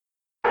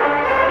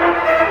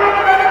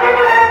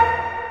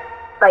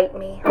Bite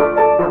Me.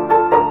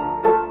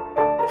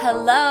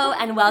 Hello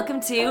and welcome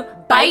to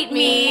Bite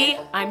Me.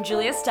 I'm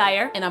Julia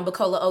Stier. And I'm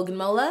Bukola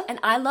Ogunmola. And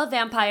I love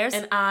vampires.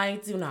 And I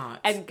do not.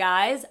 And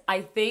guys,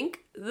 I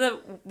think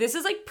this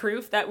is like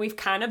proof that we've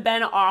kind of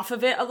been off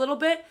of it a little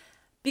bit,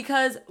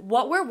 because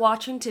what we're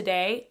watching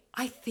today,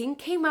 I think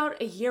came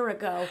out a year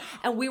ago,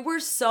 and we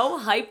were so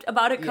hyped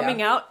about it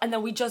coming out, and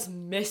then we just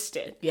missed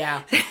it.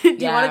 Yeah. Do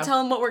you want to tell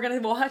them what we're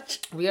going to watch?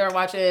 We are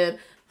watching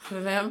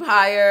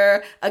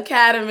Vampire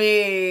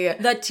Academy.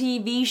 The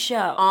TV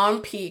show. On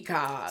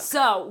Peacock.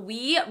 So,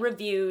 we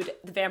reviewed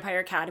The Vampire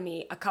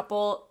Academy a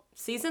couple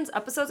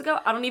episodes ago.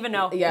 I don't even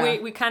know.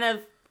 Yeah. We kind of...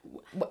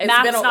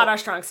 Math's not our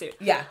strong suit.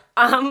 Yeah.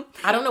 I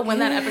don't know when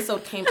that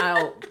episode came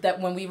out, that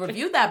when we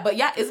reviewed that, but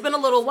yeah, it's been a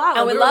little while.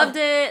 And we loved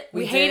it.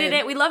 We hated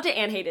it. We loved it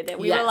and hated it.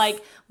 We were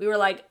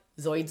like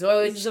Zoe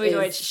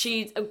Deutch.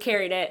 She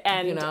carried it,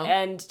 and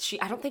and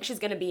I don't think she's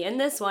gonna be in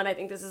this one. I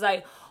think this is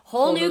a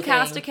whole new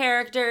cast of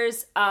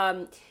characters.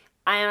 And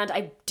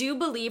I do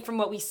believe from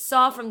what we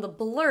saw from the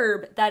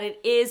blurb that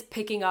it is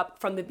picking up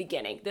from the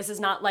beginning. This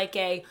is not like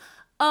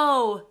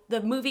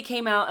the movie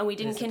came out and we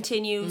didn't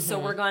continue, so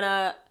we're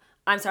gonna...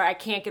 I'm sorry, I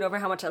can't get over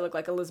how much I look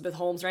like Elizabeth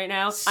Holmes right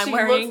now.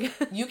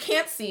 You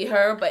can't see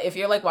her, but if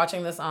you're like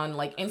watching this on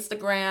like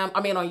Instagram,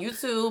 on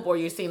YouTube, or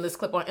you're seeing this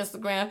clip on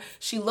Instagram,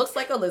 she looks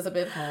like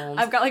Elizabeth Holmes.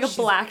 I've got like a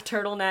black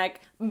turtleneck,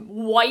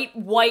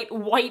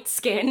 white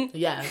skin.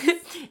 Yes.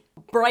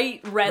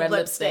 Bright red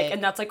lipstick,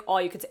 and that's like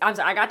all you could see. I'm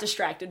sorry, I got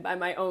distracted by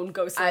my own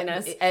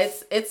ghostliness.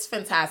 It's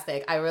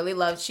fantastic. I really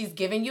love. She's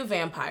giving you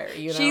vampire.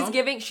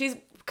 She's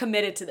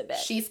committed to the bit.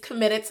 She's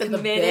committed to the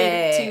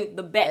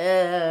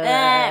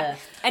bit.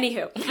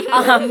 Anywho,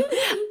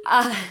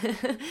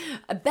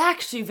 back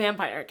to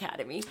Vampire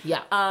Academy.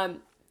 Yeah.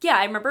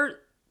 I remember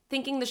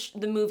thinking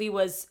the movie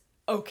was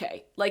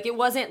okay. Like, it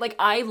wasn't like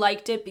I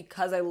liked it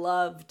because I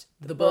loved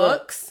the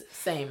books.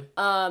 Same.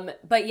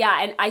 But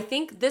yeah, and I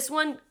think this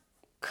one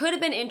could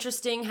have been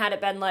interesting had it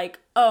been like,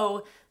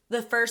 oh,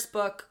 the first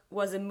book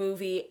was a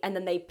movie and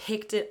then they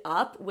picked it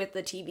up with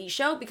the TV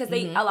show, because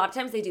they a lot of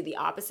times they do the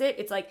opposite.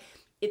 It's like,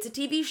 it's a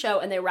TV show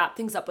and they wrap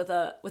things up with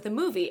a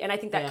movie, and I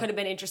think that could have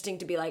been interesting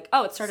to be like,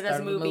 oh, it started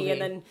as a movie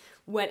and then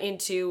went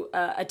into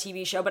a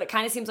TV show. But it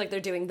kind of seems like they're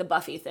doing the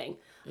Buffy thing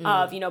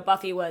of,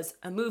 Buffy was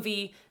a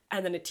movie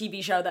and then a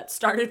TV show that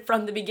started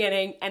from the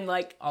beginning and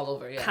like all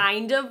over,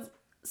 kind of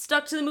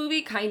stuck to the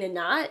movie, kind of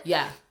not.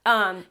 Yeah.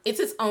 It's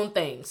its own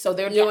thing. So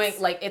they're doing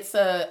like,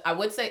 I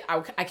would say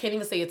I can't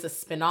even say it's a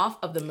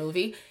spin-off of the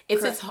movie.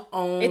 It's its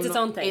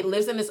own thing. It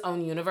lives in its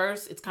own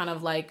universe. It's kind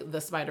of like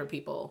the Spider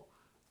People.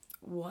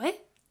 What?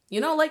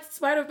 Like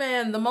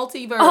Spider-Man, the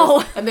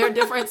multiverse, and there are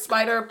different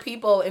Spider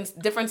people and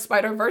different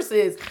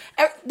Spider-Verses.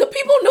 The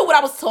people knew what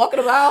I was talking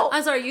about.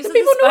 I'm sorry, you said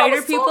the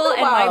Spider People,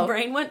 and my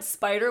brain went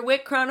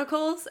Spiderwick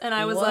Chronicles, and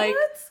I was like,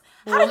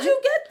 how did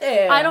you get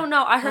there? I don't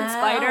know. I heard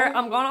Spider.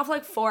 I'm going off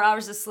like 4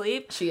 hours of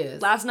sleep. She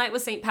is. Last night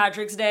was St.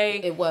 Patrick's Day.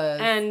 It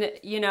was. And,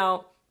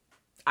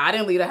 I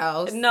didn't leave the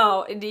house.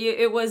 No,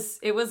 it was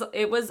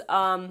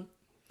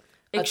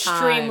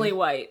extremely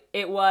white.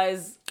 It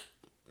was...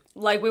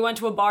 like, we went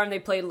to a bar and they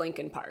played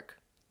Linkin Park.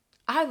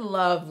 I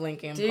love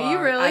Linkin Park. Do you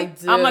really? I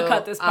do. I'm gonna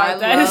cut this part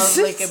then. I love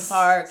Linkin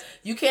Park.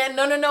 You can't,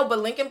 no, but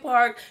Linkin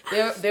Park,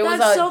 there was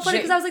That's so funny,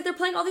 because I was like, they're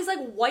playing all these,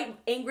 like, white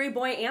angry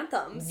boy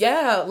anthems.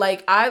 Yeah,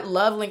 like, I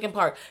love Linkin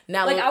Park.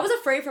 Now, like, I was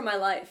afraid for my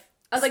life.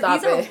 I was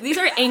like, these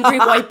are angry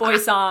white boy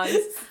songs.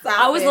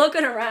 I was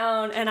looking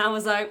around and I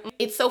was like...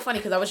 It's so funny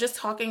because I was just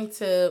talking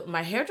to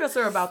my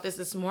hairdresser about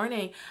this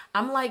morning.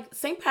 I'm like,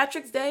 St.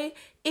 Patrick's Day,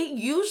 it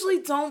usually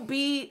don't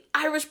be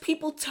Irish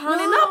people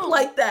turning up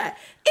like that.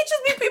 It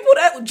just be people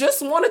that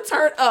just want to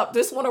turn up,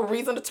 just want a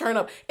reason to turn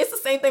up. It's the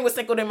same thing with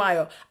Cinco de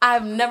Mayo.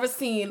 I've never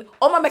seen...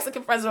 all my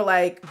Mexican friends are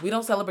like, we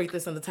don't celebrate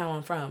this in the town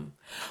I'm from.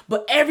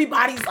 But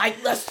everybody's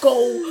like, let's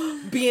go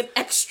be an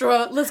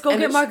extra. Let's go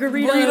get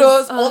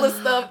margaritas. All this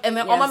stuff. And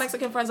then all my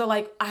Mexican friends are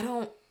like, I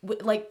don't...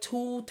 like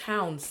 2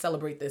 towns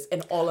celebrate this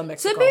in all of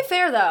Mexico. To be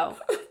fair though,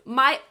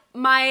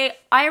 my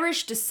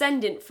Irish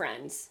descendant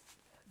friends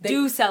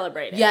do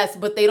celebrate it. Yes,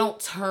 but they don't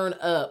turn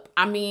up.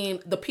 I mean,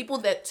 the people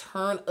that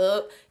turn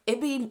up,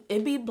 it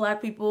be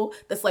black people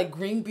that's like,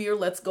 green beer,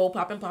 let's go,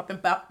 poppin', pop,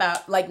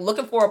 like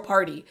looking for a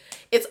party.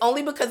 It's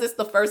only because it's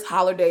the first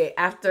holiday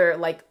after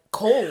like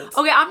cold.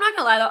 Okay, I'm not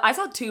gonna lie though. I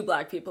saw 2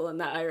 black people in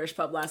that Irish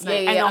pub last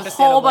night, and a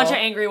whole bunch of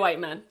angry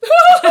white men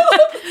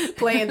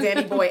playing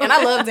Danny Boy. And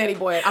I love Danny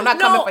Boy. I'm not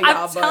coming for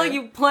y'all. I'm telling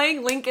you,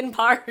 playing Linkin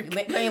Park,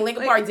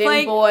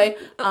 Danny Boy,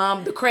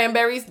 the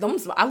Cranberries.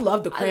 I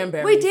love the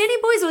Cranberries. Wait, Danny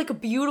Boy's like a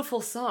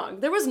beautiful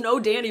song. There was no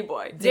Danny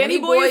Boy. Danny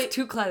Boy is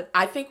too clever.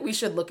 I think we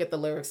should look at the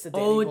lyrics to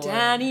Danny Boy. Oh,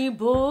 Danny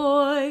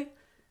Boy,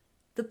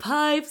 the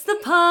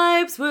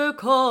pipes were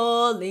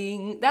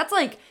calling. That's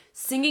like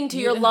singing to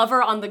your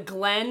lover on the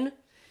Glen.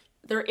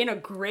 They're in a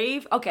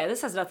grave. Okay,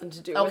 this has nothing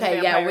to do with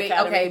Vampire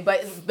Academy. Okay,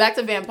 but back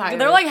to Vampire.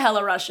 They're like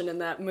hella Russian in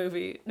that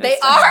movie. They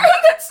are?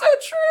 That's so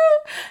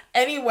true.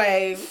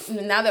 Anyway,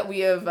 now that we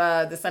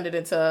have descended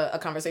into a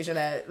conversation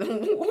that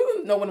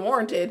no one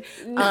warranted,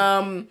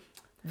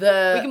 We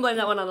can blame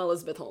that one on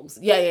Elizabeth Holmes.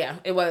 Yeah.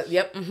 It was.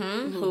 Yep.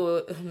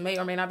 Who may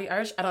or may not be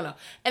Irish. I don't know.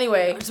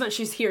 Anyway. I just meant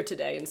she's here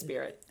today in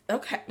spirit.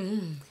 Okay.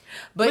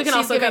 But we can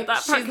also cut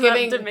that part. That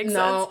didn't make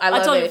sense.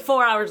 I told you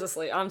 4 hours of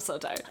sleep. I'm so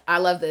tired. I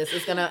love this.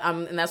 It's gonna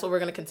and that's what we're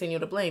gonna continue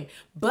to blame.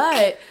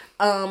 But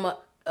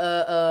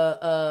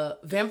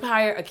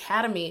Vampire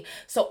Academy.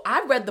 So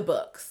I read the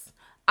books.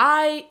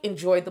 I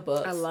enjoyed the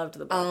books. I loved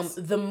the books.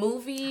 The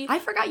movie. I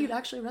forgot you'd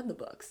actually read the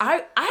books.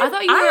 I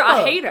thought you were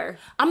a hater.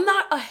 I'm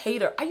not a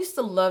hater. I used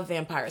to love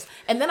vampires.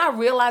 And then I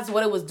realized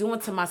what it was doing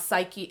to my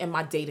psyche and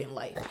my dating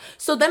life.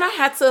 So then I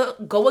had to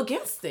go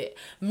against it.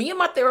 Me and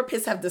my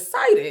therapist have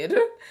decided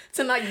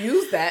to not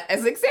use that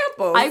as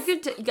examples.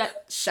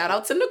 Shout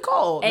out to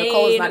Nicole.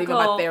 Nicole is not even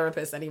my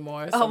therapist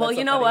anymore. So well,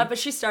 you know what? But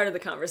she started the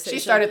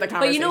conversation.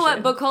 But you know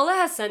what? Bukola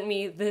has sent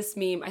me this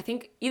meme. I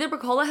think either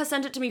Bukola has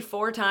sent it to me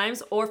 4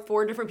 times or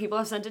 4 different people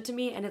have sent it to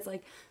me, and it's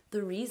like,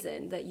 the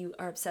reason that you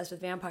are obsessed with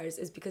vampires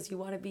is because you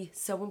want to be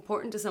so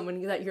important to someone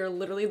that you're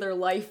literally their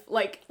life,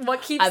 like,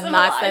 what keeps them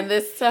alive. I've not sent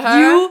this to her.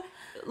 You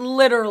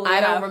literally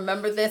I don't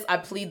remember this. I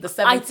plead the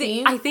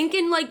 17th. I think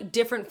in, like,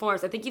 different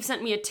forms. I think you've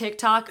sent me a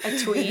TikTok, a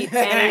tweet,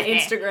 and an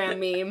Instagram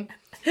meme.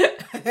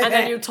 And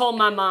then you told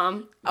my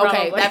mom.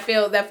 Okay, that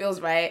feels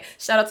right.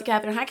 Shout out to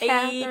Catherine. Hi,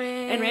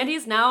 Catherine. And Randy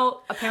is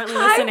now apparently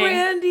listening. Hi,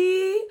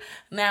 Randy.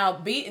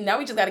 Now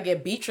we just got to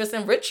get Beatrice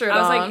and Richard.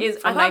 I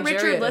thought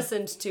Richard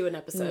listened to an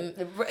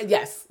episode.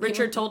 Yes,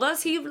 Richard told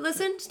us he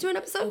listened to an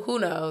episode. Who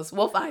knows?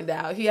 We'll find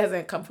out. He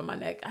hasn't come from my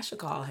neck. I should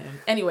call him.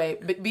 Anyway,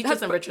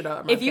 Beatrice and Richard are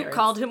my parents. If you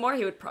called him more,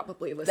 he would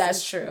probably listen.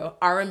 That's true.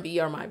 R&B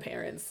are my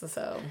parents.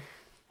 So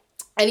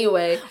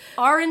anyway,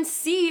 R and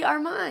C are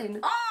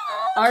mine. Oh,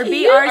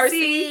 RB,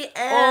 RC,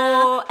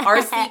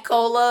 RC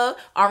Cola,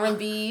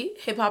 R&B,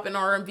 hip hop and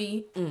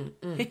R&B.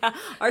 Yeah,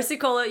 RC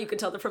Cola. You can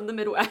tell they're from the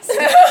Midwest.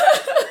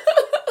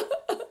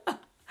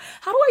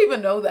 How do I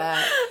even know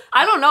that?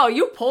 I don't know.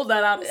 You pulled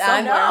that out of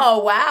somewhere. I know.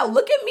 Wow.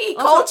 Look at me.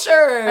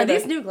 Cultured. Are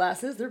these new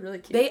glasses? They're really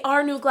cute. They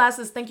are new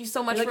glasses. Thank you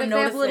so much for noticing. They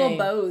have little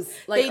bows.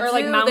 Like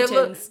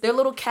mountains. They're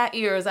little cat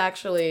ears,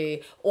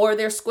 actually. Or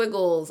they're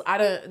squiggles.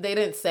 They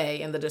didn't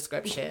say in the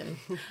description.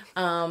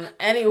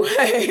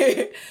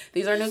 Anyway,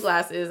 these are new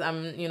glasses.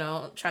 I'm,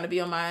 trying to be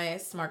on my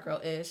smart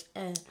girl-ish.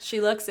 She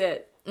looks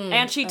it.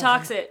 And she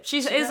talks it. She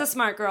is a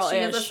smart girl-ish. She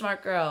is a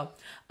smart girl.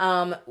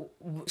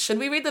 Should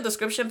we read the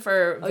description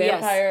for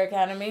Vampire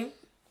Academy?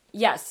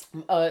 Yes.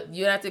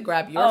 You have to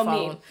grab your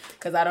phone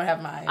because I don't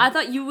have mine. I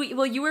thought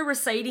you were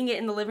reciting it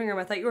in the living room.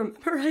 I thought you were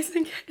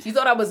memorizing it. You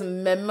thought I was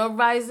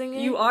memorizing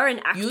it? You are an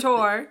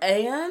actor.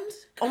 And?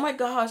 Oh my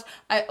gosh.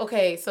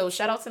 So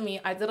shout out to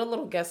me. I did a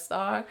little guest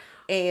star.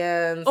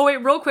 And oh wait,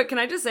 real quick, can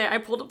I just say I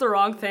pulled up the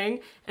wrong thing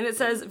and it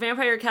says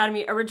Vampire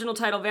Academy, original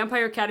title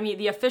Vampire Academy,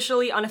 the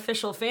officially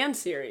unofficial fan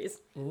series.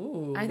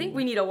 Ooh. I think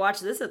we need to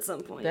watch this at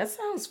some point. That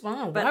sounds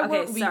fun. But I'll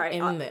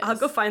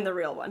go find the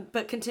real one.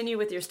 But continue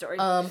with your story.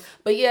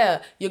 But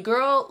yeah, your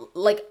girl,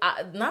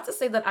 not to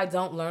say that I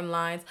don't learn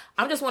lines.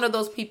 I'm just one of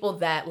those people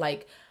that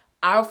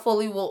I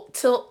fully will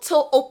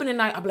till opening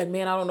night. I'll be like,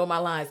 man, I don't know my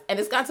lines, and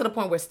it's gotten to the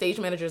point where stage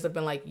managers have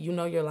been like, you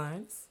know your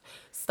lines.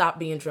 Stop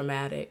being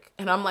dramatic.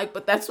 And I'm like,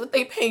 but that's what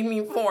they pay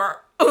me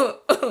for.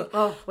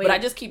 Oh, wait. But I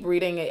just keep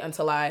reading it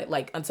until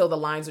the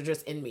lines are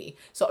just in me.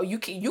 So you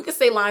can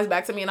say lines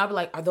back to me and I'll be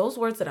like, are those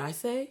words that I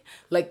say?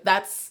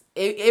 That's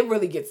it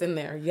really gets in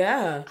there.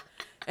 Yeah.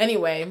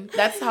 Anyway,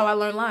 that's how I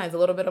learn lines. A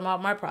little bit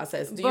about my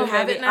process. Do you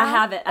have it now? I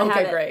have it.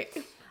 Okay,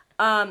 great.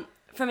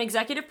 From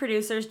executive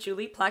producers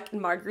Julie Plec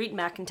and Marguerite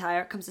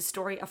McIntyre comes a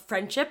story of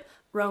friendship,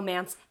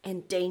 romance,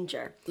 and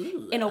danger.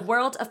 Ooh. In a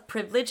world of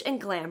privilege and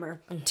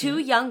glamour, two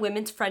young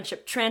women's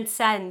friendship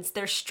transcends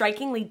their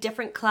strikingly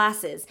different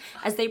classes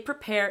as they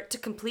prepare to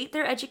complete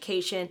their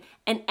education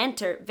and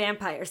enter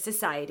vampire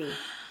society.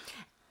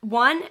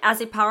 One as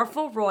a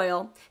powerful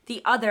royal,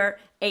 the other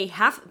a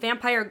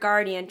half-vampire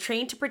guardian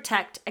trained to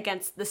protect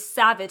against the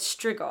savage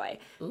Strigoi.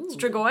 Ooh.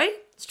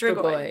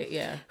 Strigoi,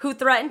 yeah. Who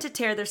threaten to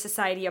tear their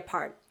society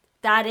apart.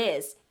 That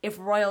is, if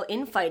royal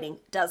infighting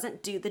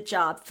doesn't do the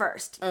job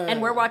first.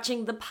 And we're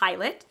watching the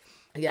pilot.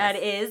 Yes.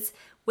 That is,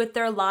 with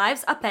their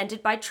lives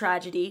upended by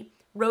tragedy,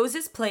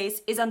 Rose's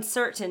place is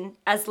uncertain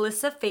as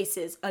Lissa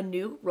faces a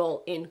new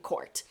role in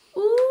court.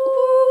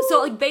 Ooh.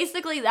 So,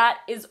 basically that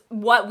is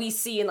what we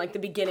see in, the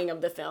beginning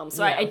of the film.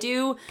 So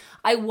yeah.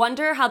 I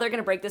wonder how they're going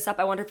to break this up.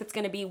 I wonder if it's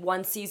going to be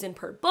 1 season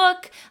per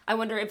book. I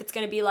wonder if it's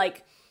going to be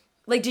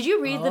did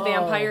you read the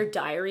Vampire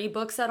Diary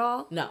books at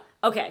all? No.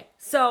 Okay,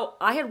 so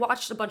I had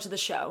watched a bunch of the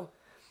show,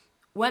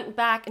 went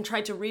back and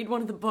tried to read one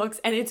of the books,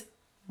 and it's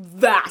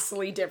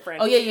vastly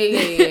different. Oh,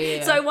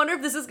 yeah. So I wonder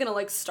if this is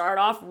gonna, start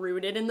off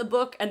rooted in the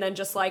book and then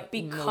just,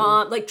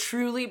 become,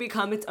 truly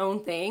become its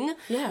own thing.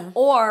 Yeah.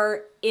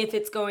 Or if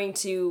it's going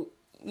to,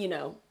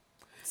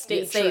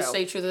 stay true.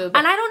 Stay true to the book.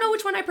 And I don't know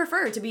which one I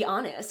prefer, to be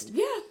honest.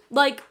 Yeah.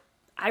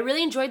 I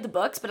really enjoyed the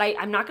books, but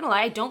I'm not gonna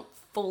lie, I don't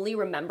fully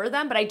remember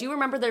them, but I do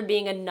remember there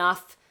being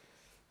enough,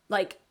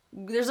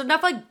 there's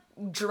enough,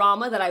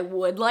 drama that I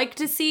would like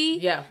to see.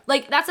 Yeah.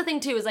 That's the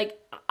thing, too, is,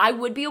 I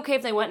would be okay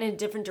if they went in a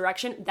different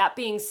direction. That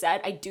being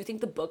said, I do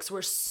think the books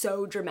were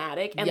so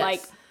dramatic and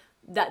like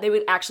that they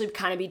would actually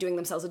kind of be doing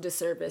themselves a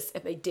disservice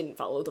if they didn't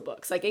follow the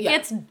books. Like it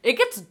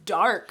gets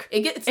dark.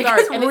 It gets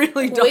dark and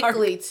really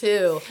quickly dark.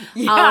 Too.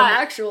 Yeah,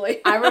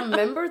 actually. I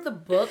remember the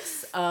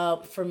books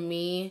for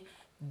me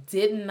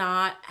did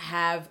not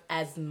have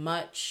as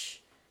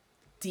much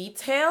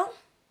detail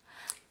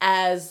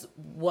as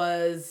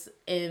was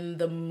in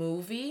the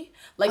movie.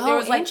 Like there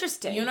was like,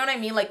 interesting. You know what I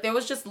mean? Like there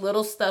was just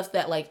little stuff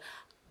that like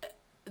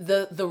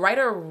the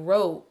writer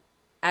wrote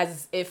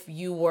as if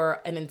you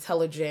were an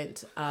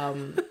intelligent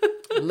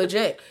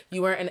legit,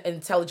 you were an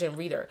intelligent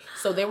reader.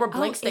 So there were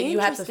blanks that you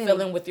had to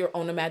fill in with your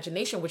own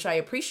imagination, which I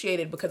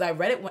appreciated because I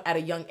read it at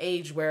a young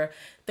age where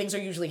things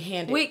are usually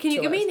handed. Wait, can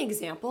you give me an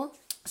example?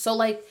 So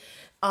like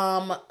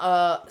some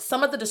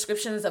of the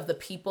descriptions of the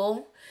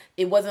people,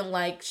 it wasn't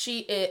like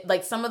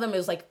like some of them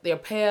is like they're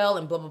pale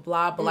and blah blah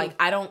blah, but like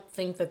I don't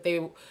think that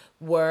they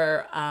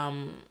were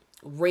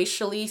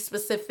racially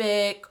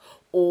specific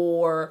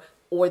or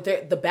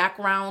the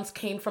backgrounds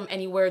came from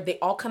anywhere. They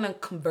all kind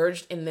of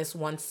converged in this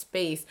one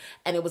space,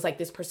 and it was like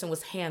this person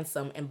was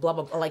handsome and blah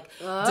blah blah, like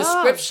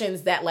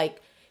descriptions that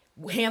like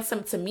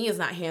handsome to me is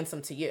not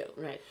handsome to you.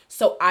 Right.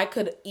 So I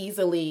could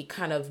easily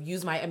kind of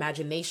use my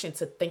imagination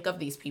to think of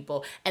these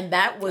people. And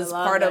that was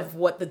part of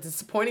what the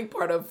disappointing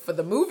part of for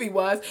the movie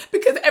was,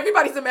 because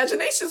everybody's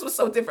imaginations was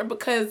so different,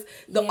 because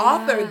the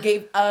author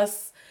gave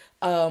us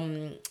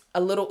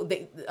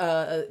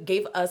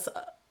gave us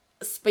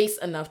space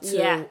enough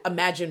to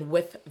imagine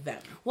with them.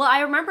 Well,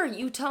 I remember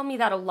you telling me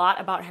that a lot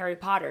about Harry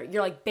Potter.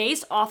 You're like,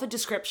 based off of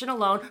description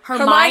alone,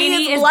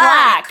 Hermione is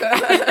black.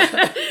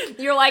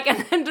 You're like,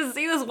 and then to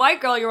see this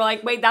white girl, you were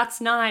like, wait, that's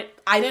not.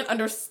 I didn't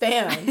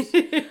understand.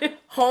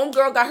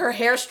 Homegirl got her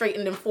hair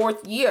straightened in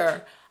 4th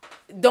year.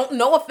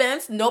 No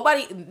offense,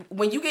 nobody.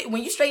 When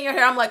you straighten your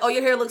hair, I'm like, oh,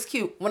 your hair looks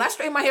cute. When I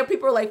straighten my hair,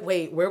 people are like,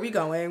 wait, where are we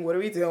going? What are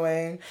we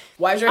doing?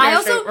 Why is your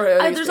hair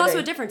straight? There's also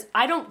a difference.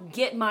 I don't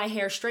get my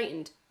hair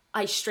straightened.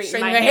 I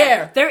straighten my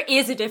hair. There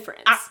is a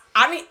difference.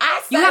 I mean,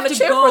 I sat in a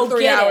chair for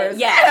 3 hours.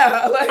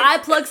 Yeah. Like, I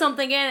plug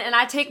something in and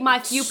I take my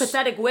few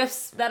pathetic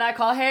whiffs that I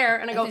call hair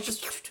and I go.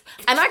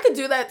 And I could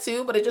do that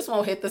too, but it just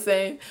won't hit the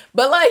same.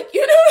 But like,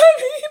 you know what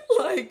I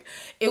mean? Like,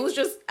 it was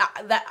just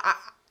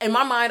in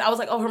my mind, I was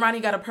like, oh, Hermione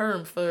got a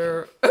perm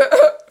for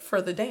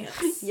the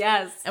dance.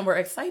 Yes. And we're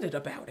excited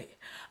about it.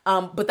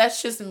 But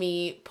that's just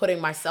me putting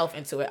myself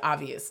into it,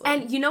 obviously.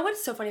 And you know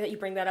what's so funny that you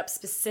bring that up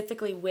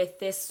specifically with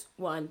this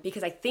one?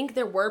 Because I think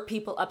there were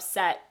people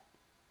upset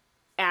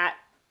at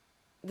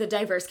the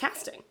diverse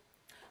casting.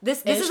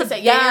 This is a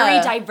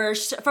very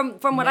diverse, from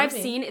what I've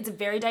seen, it's a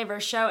very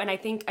diverse show. And I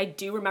think I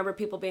do remember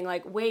people being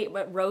like, wait,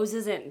 but Rose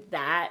isn't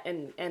that.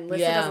 And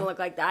Lissa doesn't look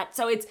like that.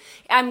 So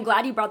I'm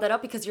glad you brought that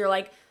up, because you're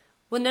like,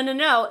 well,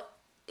 no.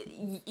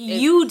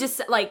 You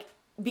just like,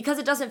 because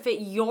it doesn't fit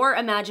your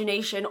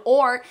imagination,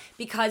 or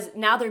because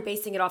now they're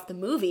basing it off the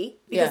movie,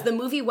 because the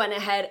movie went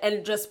ahead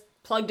and just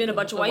plugged in a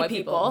bunch of white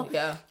people.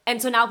 Yeah.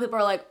 And so now people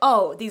are like,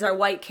 oh, these are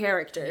white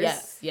characters.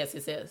 Yes,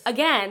 it is.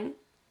 Again,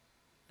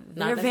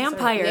 they're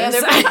vampires. Yeah,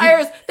 they're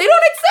vampires. They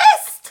don't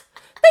exist.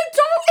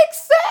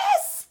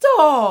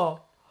 Oh,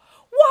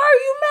 why are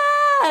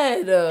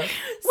you mad?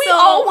 We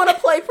all want to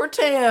play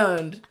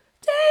pretend.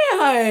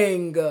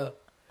 Dang.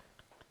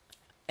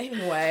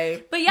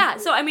 Anyway. But yeah,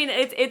 so I mean,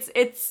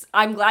 it's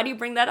I'm glad you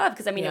bring that up,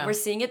 because I mean, we're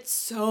seeing it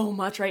so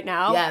much right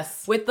now.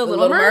 Yes. With the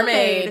Little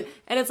Mermaid.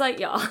 And it's like,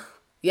 y'all.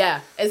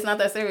 Yeah, it's not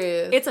that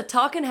serious. It's a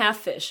talking half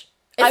fish.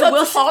 It's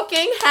a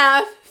talking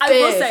half fish. I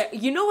will say,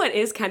 you know what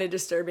is kind of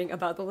disturbing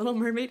about the Little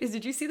Mermaid is,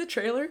 did you see the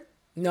trailer?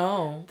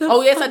 No.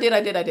 Yes, I did.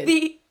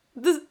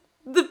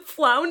 The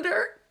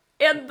flounder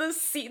and the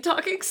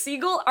talking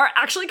seagull are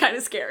actually kind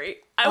of scary.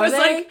 I was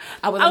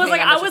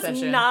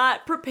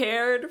not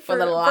prepared for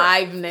the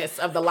liveness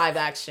of the live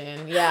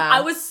action. Yeah.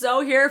 I was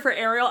so here for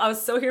Ariel. I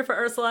was so here for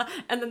Ursula.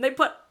 And then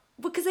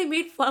because they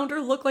made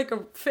flounder look like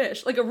a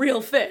fish, like a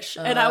real fish.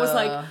 And I was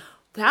like,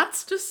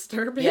 that's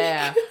disturbing.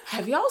 Yeah.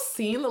 Have y'all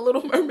seen The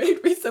Little Mermaid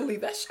recently?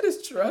 That shit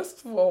is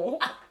stressful.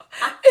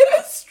 It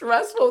is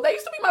stressful. That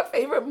used to be my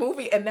favorite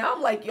movie. And now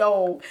I'm like,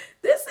 yo,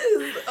 this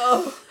is,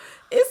 I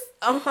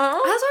also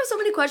have so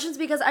many questions,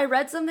 because I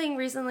read something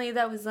recently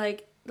that was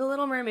like, The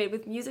Little Mermaid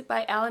with music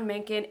by Alan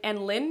Menken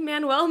and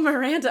Lin-Manuel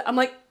Miranda. I'm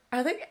like,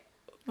 are they...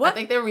 What? I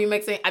think they're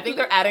remixing. I think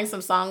they're adding some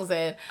songs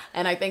in,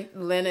 and I think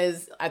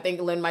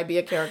Lin might be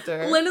a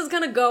character. Lin is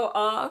gonna go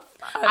off.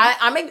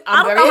 I'm very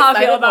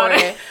excited about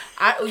it.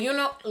 You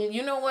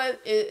know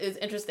what is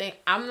interesting?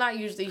 I'm not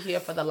usually here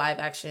for the live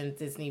action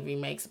Disney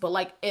remakes, but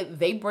like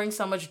they bring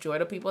so much joy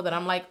to people that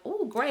I'm like,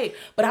 oh great,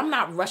 but I'm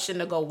not rushing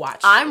to go watch.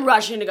 I'm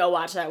rushing to go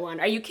watch that one.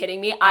 Are you kidding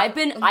me? I've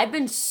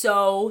been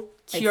so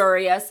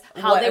curious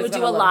how they would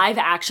do a live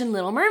action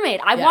Little Mermaid.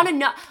 I want to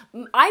know.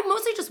 I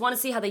mostly just want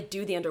to see how they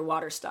do the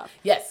underwater stuff.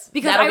 Yes,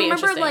 because I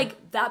remember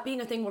like that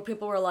being a thing where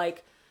people were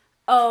like,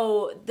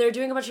 oh, they're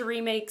doing a bunch of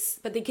remakes,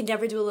 but they can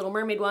never do a Little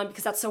Mermaid one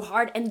because that's so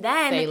hard. And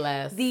then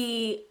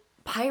the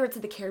Pirates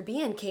of the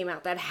Caribbean came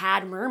out that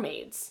had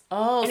mermaids.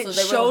 Oh, and it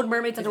showed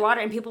mermaids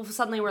underwater, and people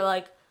suddenly were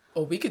like,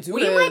 oh, we could do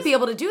we this. might be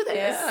able to do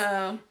this.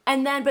 Yeah.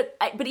 And then,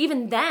 but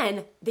even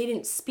then, they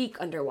didn't speak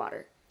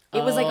underwater.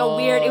 It was like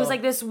it was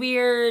like this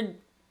weird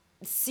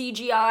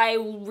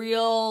CGI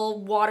real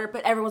water,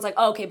 but everyone's like,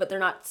 oh, okay, but they're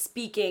not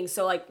speaking,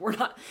 so like we're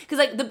not, because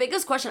like the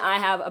biggest question I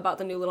have about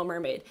the new Little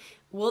Mermaid,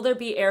 will there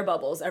be air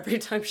bubbles every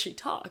time she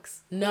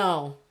talks?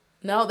 No,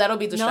 that'll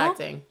be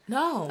distracting.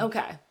 No.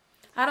 Okay.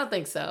 I don't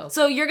think so.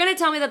 So you're gonna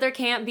tell me that there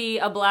can't be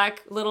a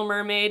black Little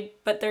Mermaid,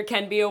 but there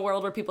can be a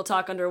world where people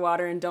talk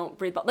underwater and don't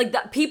breathe. Like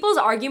that, people's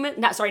argument.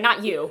 Not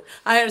you.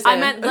 I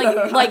understand. I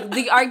meant like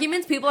the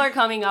arguments people are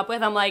coming up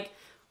with. I'm like,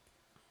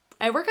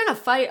 and we're gonna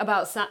fight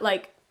about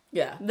like.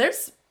 Yeah.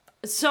 There's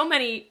so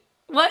many.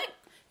 What?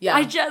 Yeah.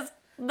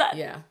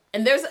 Yeah.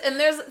 And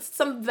there's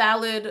some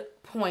valid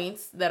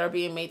points that are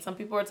being made. Some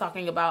people are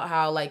talking about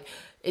how like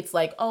it's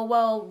like, oh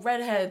well,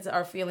 redheads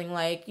are feeling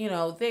like, you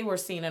know, they were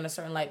seen in a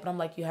certain light, but I'm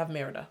like, you have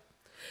Merida.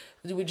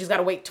 We just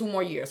gotta wait 2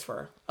 more years for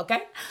her.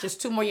 Okay?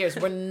 Just 2 more years.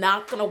 We're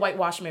not gonna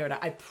whitewash Merida.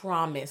 I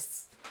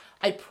promise.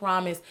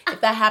 If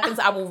that happens,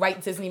 I will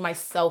write Disney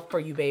myself for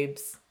you,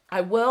 babes.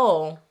 I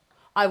will.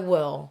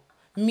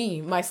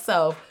 Me,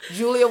 myself.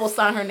 Julia will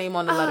sign her name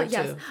on the letter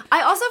too.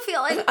 I also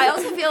feel like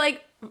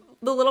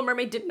The Little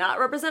Mermaid did not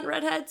represent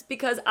redheads,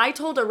 because I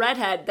told a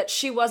redhead that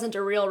she wasn't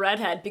a real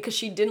redhead because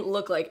she didn't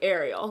look like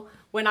Ariel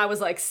when I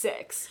was like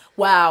 6.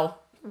 Wow,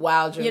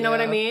 Julia. You know what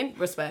I mean?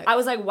 Respect. I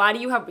was like, why do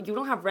you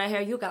don't have red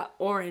hair? You got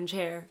orange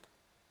hair.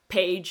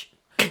 Paige.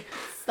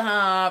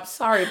 Stop.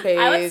 Sorry, Paige.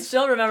 I would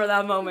still remember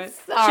that moment.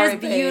 Sorry, she has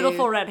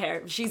beautiful red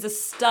hair. She's a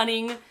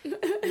stunning,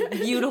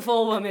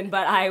 beautiful woman,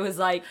 but I was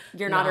like,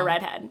 you're not a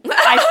redhead.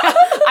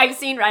 I've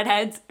seen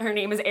redheads. Her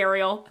name is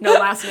Ariel. No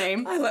last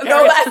name. No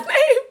last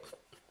name.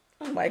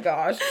 Oh my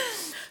gosh.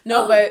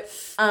 No, but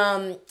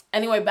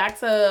anyway, back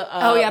to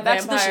back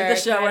to the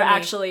show we're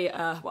actually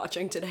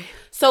watching today.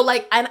 So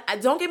like, and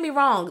don't get me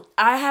wrong,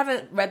 I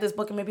haven't read this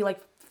book in maybe like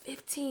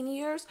 15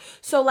 years.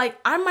 So like,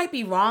 I might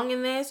be wrong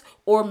in this,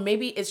 or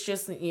maybe it's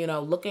just, you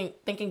know,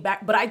 thinking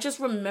back, but I just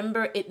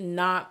remember it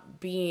not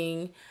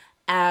being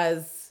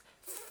as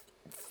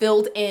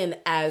filled in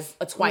as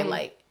a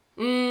Twilight.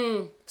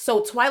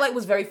 So Twilight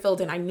was very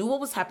filled in. I knew what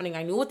was happening.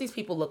 I knew what these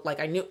people looked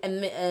like. I knew,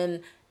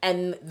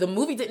 and the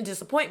movie didn't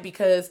disappoint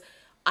because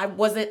I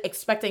wasn't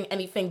expecting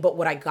anything but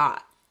what I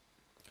got.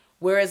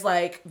 Whereas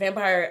like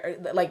Vampire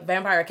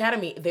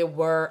Academy,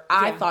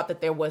 I thought that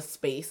there was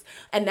space.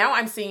 And now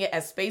I'm seeing it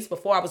as space.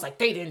 Before I was like,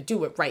 they didn't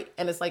do it right.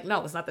 And it's like,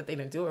 no, it's not that they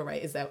didn't do it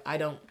right. It's that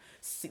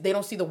they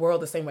don't see the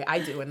world the same way I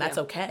do. And that's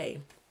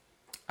okay.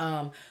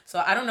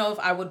 So I don't know if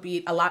I would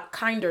be a lot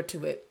kinder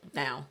to it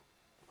now.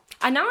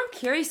 And now I'm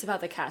curious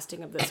about the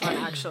casting of this one,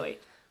 actually.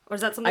 Or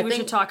is that something we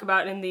should talk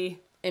about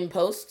in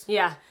post?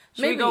 Yeah.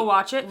 Should we go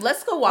watch it?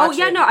 Let's go watch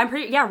it. Oh,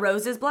 yeah, no,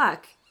 Rose is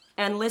black.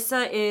 And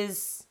Lissa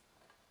is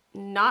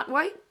not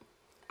white?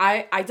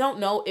 I don't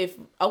know if,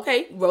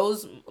 okay,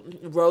 Rose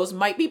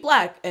might be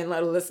black and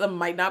Alyssa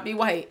might not be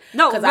white.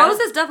 No, Rose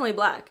is definitely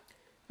black.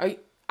 Right?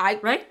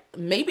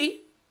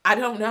 Maybe. I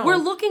don't know. We're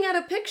looking at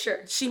a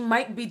picture. She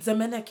might be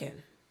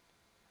Dominican.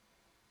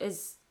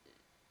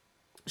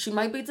 She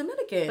might be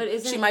Dominican.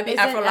 But she might be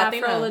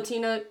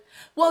Afro-Latina?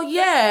 Well,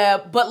 yeah,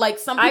 but like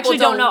some people I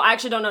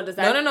actually don't know. Does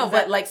that? No.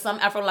 But like some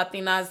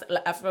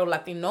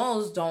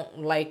Afro-Latinos don't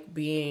like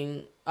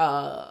being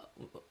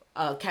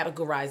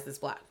categorized as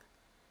black.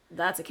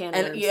 That's a can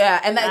of worms.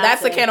 Yeah, and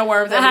that's a can of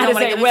worms.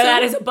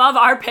 That is above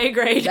our pay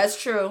grade. That's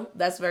true.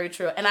 That's very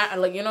true. And I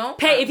like, you know,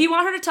 if you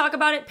want her to talk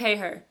about it, pay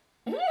her.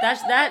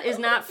 That is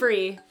not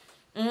free.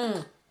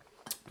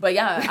 But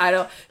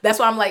yeah, that's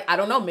why I'm like, I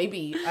don't know,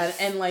 maybe,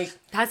 and like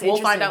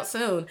we'll find out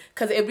soon,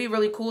 because it'd be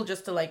really cool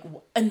just to like,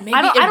 and maybe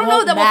I don't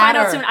know that we'll find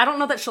out soon. I don't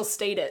know that she'll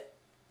state it.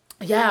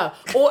 Yeah,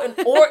 or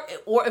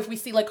if we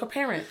see like her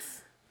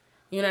parents,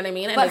 you know what I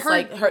mean? And but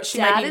it's she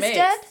might be mixed.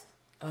 Dead?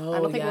 Oh, I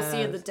don't think we'll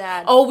see the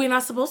dad. Oh, we're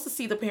not supposed to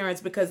see the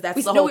parents because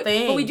that's the whole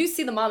thing. But we do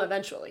see the mom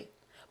eventually.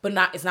 But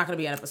it's not going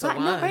to be in episode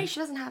 1. No, right? She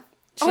doesn't have.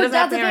 Her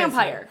dad's a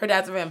vampire. Her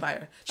dad's a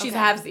vampire. She's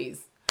halvesies.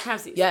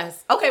 Halvesies.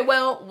 Yes. Okay.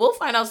 Well, we'll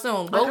find out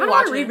soon. I kind of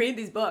want to reread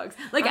these books.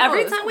 Like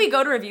every time we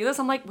go to review this,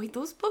 I'm like, wait,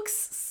 those books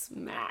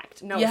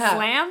smacked. No,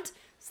 slammed.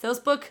 Those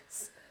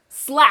books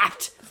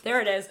slapped. There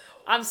it is.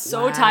 I'm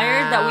so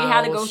tired that we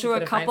had to go through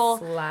a couple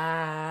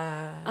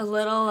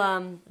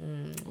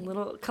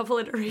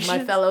iterations.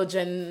 My fellow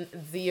Gen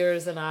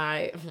Zers and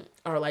I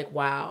are like,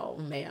 wow,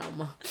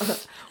 ma'am.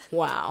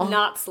 Wow.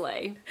 Not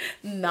slay.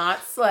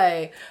 But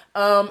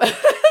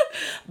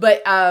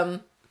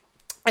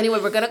anyway,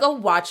 we're gonna go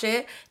watch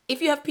it.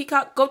 If you have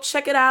Peacock, go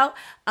check it out.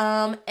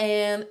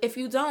 And if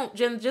you don't,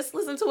 just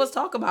listen to us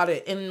talk about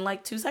it in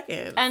like 2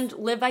 seconds. And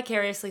live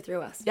vicariously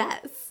through us.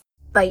 Yes.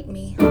 Bite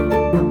me.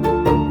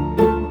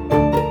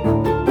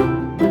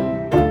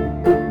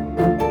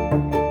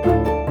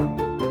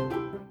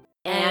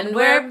 And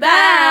we're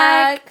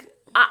back.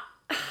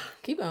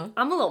 Keep going.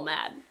 I'm a little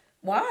mad.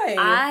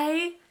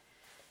 Why?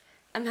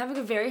 I'm having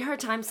a very hard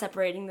time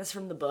separating this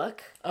from the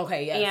book.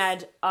 Okay,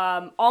 yes.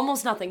 And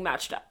almost nothing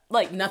matched up.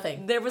 Like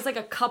nothing. There was like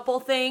a couple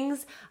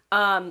things.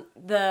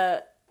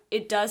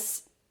 It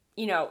does,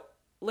 you know,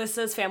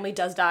 Lissa's family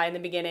does die in the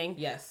beginning.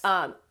 Yes.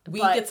 We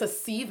get to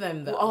see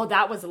them, though. Oh,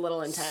 that was a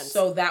little intense.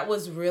 So that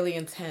was really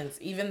intense.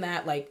 Even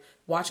that, like,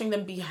 watching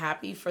them be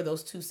happy for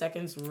those 2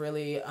 seconds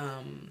really,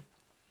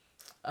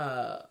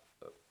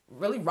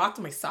 really rocked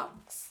my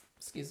socks.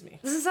 Excuse me.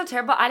 This is so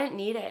terrible. I didn't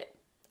need it.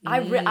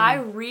 I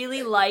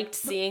really liked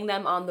seeing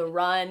them on the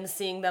run,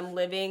 seeing them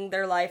living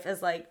their life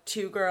as, like,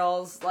 2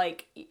 girls,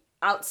 like,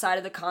 outside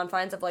of the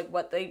confines of, like,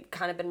 what they've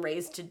kind of been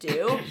raised to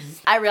do.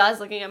 I realize,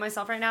 looking at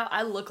myself right now,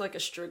 I look like a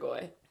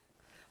Strigoi.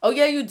 Oh,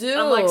 yeah, you do.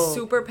 I'm, like,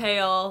 super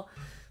pale,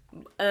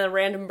 and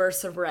random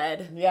bursts of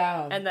red.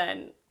 Yeah. And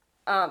then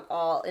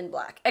all in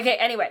black. Okay,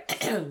 anyway.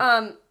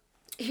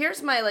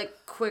 Here's my, like,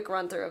 quick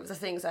run-through of the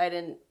things I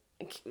didn't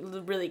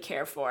really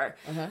care for.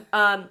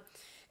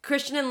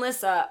 Christian and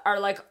Lissa are,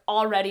 like,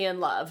 already in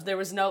love. There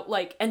was no,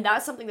 like, and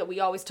that's something that we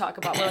always talk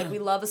about. We're like, we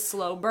love a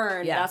slow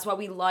burn. Yeah. That's what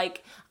we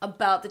like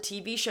about the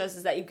TV shows,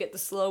 is that you get the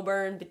slow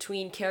burn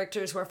between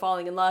characters who are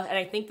falling in love. And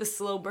I think the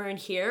slow burn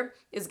here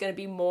is going to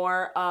be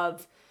more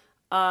of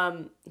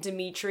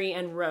Dimitri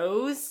and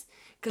Rose.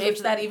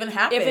 If that even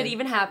happens. If it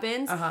even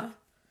happens.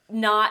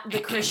 Not the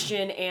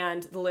Christian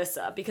and the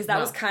Lissa. Because that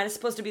was kind of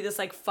supposed to be this,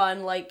 like,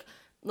 fun, like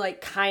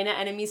kind of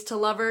enemies to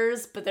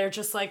lovers, but they're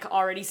just, like,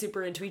 already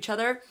super into each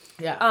other.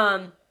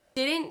 Yeah.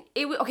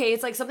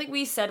 It's like something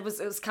we said it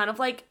was kind of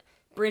like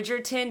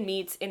Bridgerton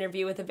meets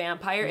Interview with a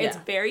Vampire. Yeah. It's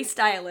very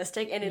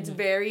stylistic, and it's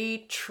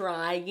very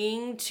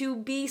trying to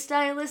be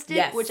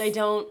stylistic, which I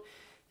don't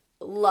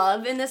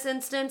love in this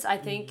instance. I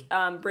think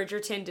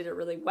Bridgerton did it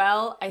really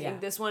well. I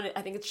think this one,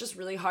 I think it's just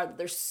really hard that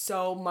there's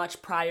so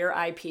much prior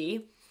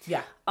IP.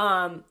 Yeah.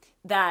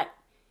 That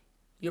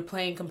you're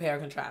playing compare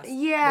and contrast.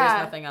 Yeah.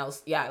 There's nothing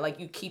else. Yeah, like,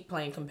 you keep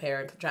playing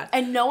compare and contrast.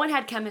 And no one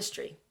had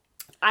chemistry.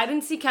 I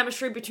didn't see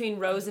chemistry between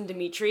Rose and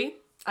Dimitri.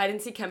 I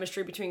didn't see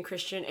chemistry between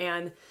Christian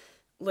and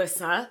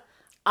Lissa.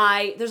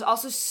 There's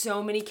also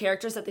so many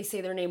characters that they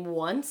say their name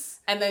once.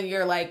 And then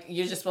you're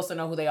just supposed to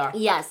know who they are.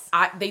 Yes.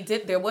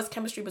 There was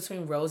chemistry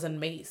between Rose and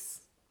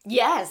Mace.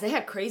 Yes, they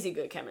had crazy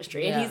good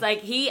chemistry. Yeah.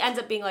 And he ends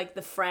up being, like,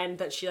 the friend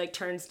that she, like,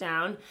 turns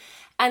down.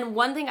 And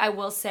one thing I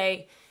will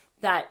say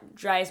that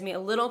drives me a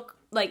little,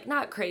 like,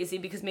 not crazy,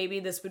 because maybe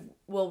this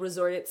will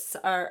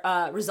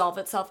resolve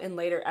itself in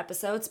later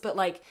episodes, but,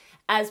 like,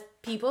 as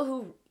people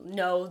who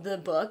know the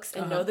books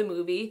and know the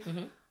movie,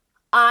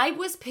 I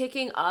was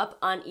picking up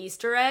on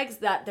Easter eggs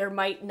that there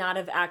might not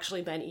have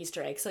actually been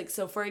Easter eggs. Like,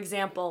 so for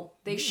example,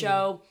 they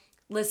show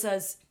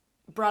Lissa's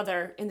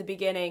brother in the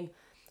beginning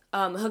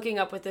hooking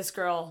up with this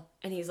girl,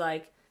 and he's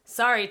like,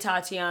 "Sorry,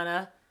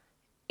 Tatiana."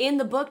 In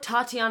the book,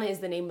 Tatiana is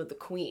the name of the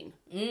queen.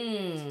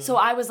 So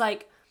I was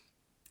like,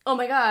 oh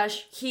my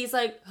gosh, he's,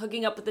 like,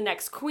 hooking up with the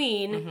next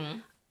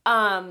queen.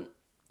 And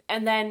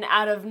then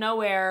out of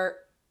nowhere,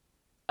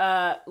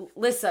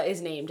 Lissa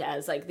is named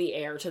as, like, the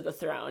heir to the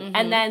throne.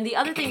 And then the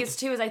other thing is,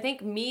 too, is I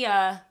think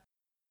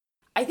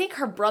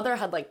her brother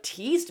had, like,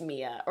 teased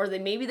Mia, or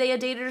maybe they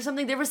had dated or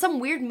something. There was some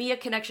weird Mia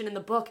connection in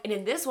the book, and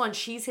in this one,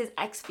 she's his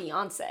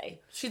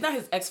ex-fiance. She's not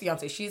his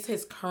ex-fiance. She's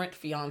his current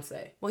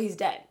fiance. Well, he's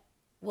dead.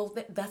 Well,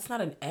 that's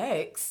not an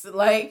ex.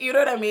 Like, you know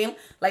what I mean?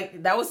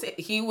 Like,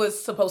 he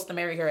was supposed to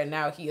marry her, and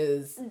now he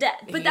is dead.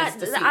 But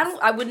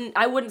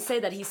I wouldn't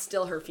say that he's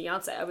still her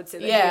fiance. I would say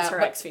that he's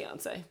her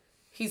ex-fiance.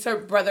 He's her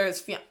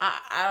brother's fiance.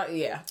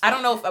 I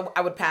don't know if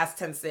I would past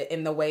tense it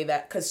in the way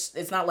that, because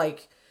it's not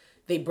like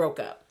they broke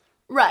up.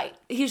 Right.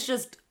 He's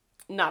just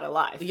not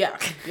alive. Yeah.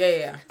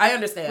 I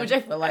understand. Which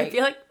I feel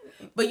like.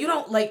 But you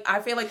don't, like, I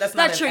feel like that's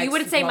not true. You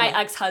wouldn't say my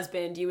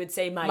ex-husband. You would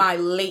say my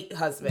late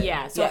husband.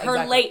 Yeah. So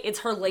it's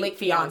her late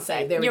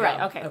fiance. There we You're go.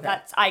 right. Okay.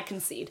 I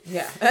concede.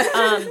 Yeah.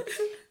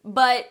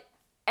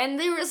 And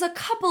there was a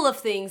couple of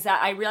things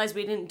that I realized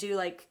we didn't do,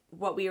 like,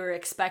 what we were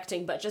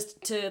expecting, but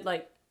just to,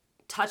 like,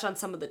 touch on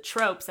some of the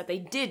tropes that they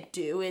did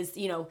do is,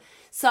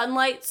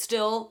 sunlight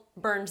still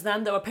burns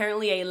them, though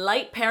apparently a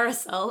light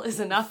parasol is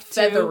enough to...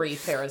 Feathery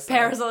parasol.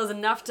 Parasol is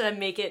enough to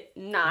make it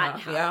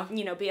not,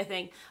 be a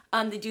thing.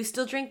 They do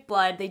still drink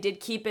blood. They did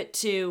keep it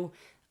to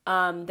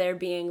there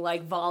being,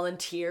 like,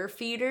 volunteer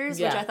feeders,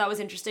 which I thought was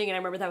interesting, and I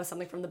remember that was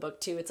something from the book,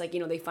 too. It's like,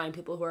 they find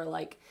people who are,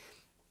 like,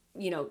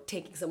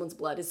 taking someone's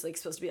blood is, like,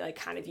 supposed to be, like,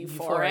 kind of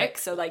euphoric.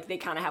 So, like, they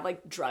kind of have,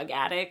 like, drug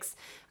addicts.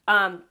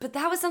 But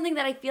that was something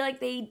that I feel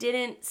like they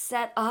didn't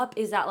set up,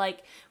 is that,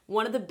 like,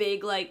 one of the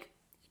big, like,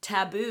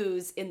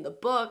 taboos in the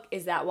book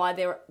is that while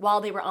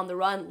they were on the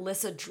run,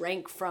 Lissa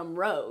drank from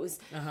Rose.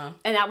 And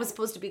that was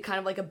supposed to be kind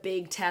of like a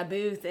big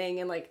taboo thing,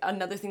 and, like,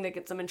 another thing that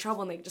gets them in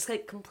trouble, and they just,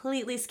 like,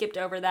 completely skipped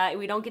over that.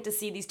 We don't get to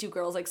see these two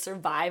girls, like,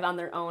 survive on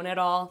their own at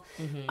all.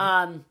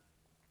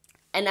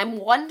 And I'm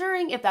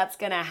wondering if that's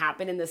going to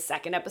happen in the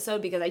second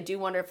episode, because I do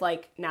wonder if,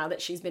 like, now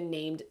that she's been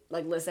named,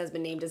 like, Lissa has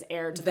been named as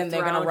heir to the throne,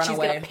 they're gonna run she's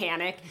away. going to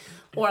panic.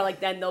 Or, like,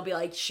 then they'll be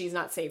like, she's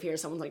not safe here,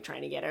 someone's, like,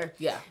 trying to get her.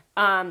 Yeah.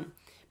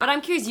 But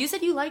I'm curious, you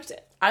said you liked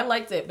it. I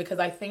liked it because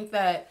I think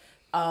that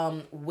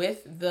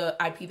with the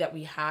IP that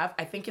we have,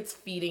 I think it's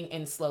feeding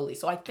in slowly.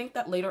 So I think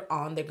that later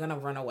on they're going to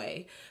run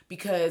away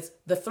because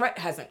the threat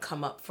hasn't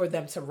come up for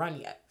them to run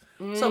yet.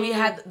 So we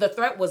had, the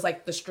threat was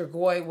like the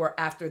Strigoi were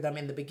after them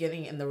in the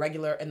beginning in the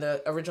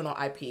original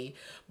IP,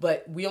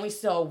 but we only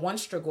saw one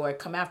Strigoi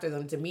come after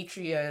them.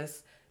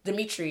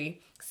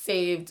 Dimitri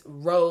saved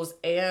Rose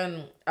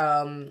and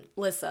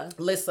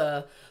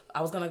Lissa.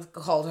 I was gonna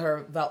call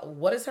her,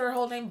 what is her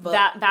whole name?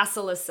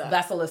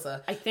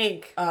 Vasilissa. I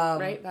think.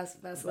 Right?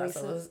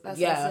 Vasilissa.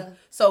 Yeah.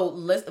 So,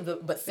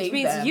 but saved Which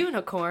means them.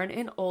 unicorn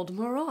in Old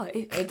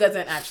Moroi. It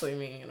doesn't actually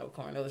mean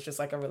unicorn. It was just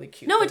like a really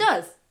cute No, thing. it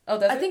does. Oh,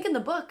 does it? I think in the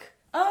book.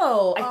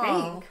 Oh.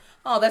 I think.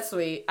 Oh, that's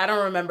sweet. I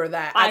don't remember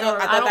that. I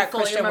thought that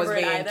Christian was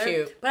being either,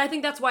 cute. But I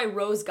think that's why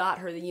Rose got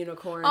her the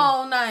unicorn.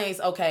 Oh, nice.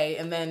 Okay.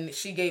 And then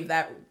she gave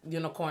that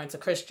unicorn to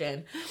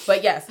Christian.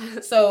 But yes.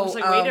 So it's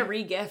like, way to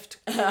re-gift.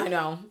 I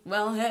know.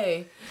 Well,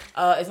 hey.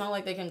 It's not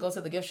like they can go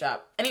to the gift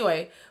shop.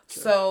 Anyway,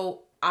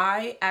 so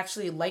I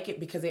actually like it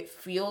because it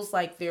feels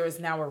like there is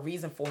now a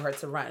reason for her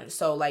to run.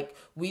 So like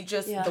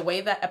the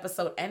way that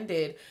episode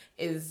ended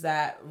is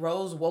that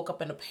Rose woke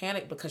up in a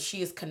panic because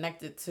she is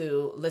connected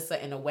to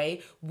Lissa in a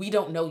way we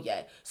don't know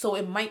yet. So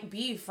it might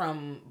be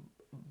from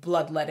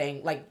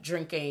bloodletting, like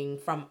drinking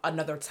from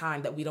another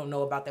time that we don't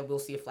know about, that we'll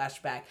see a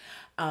flashback.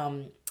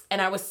 And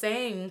I was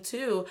saying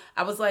too,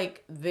 I was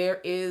like, there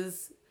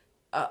is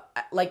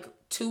like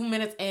 2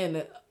 minutes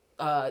in,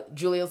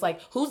 Julia's like,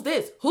 who's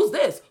this?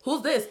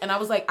 And I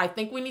was like, I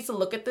think we need to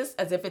look at this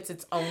as if it's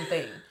its own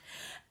thing.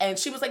 And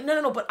she was like,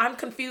 no, but I'm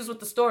confused with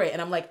the story.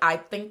 And I'm like, I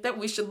think that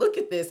we should look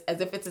at this as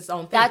if it's its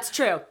own thing. That's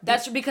true.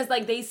 That's true, because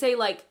like they say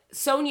like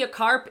Sonia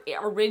Karp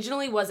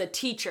originally was a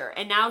teacher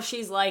and now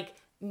she's like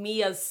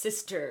Mia's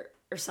sister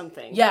or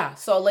something. Yeah.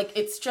 So like,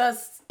 it's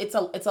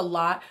a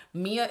lot.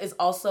 Mia is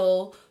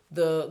also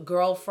the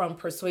girl from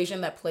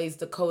Persuasion that plays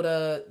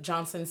Dakota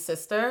Johnson's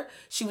sister.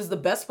 She was the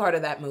best part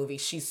of that movie.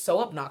 She's so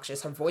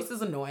obnoxious. Her voice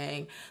is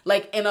annoying,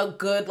 like in a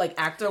good like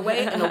actor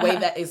way, in a way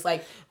that is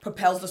like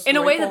propels the story in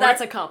a way forward. That's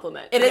a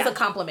compliment. It is a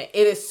compliment.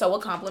 It is so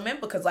a compliment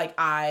because like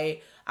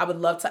I would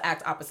love to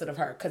act opposite of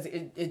her because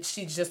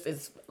she just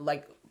is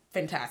like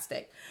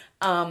fantastic.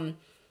 It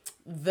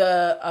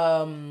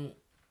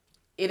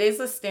is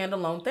a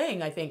standalone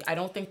thing. I think. I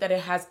don't think that it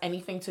has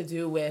anything to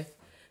do with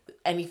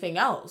anything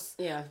else.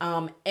 Yeah.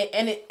 And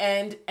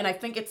I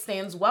think it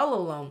stands well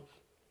alone.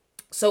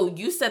 So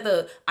you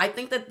said I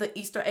think that the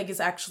Easter egg is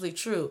actually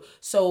true.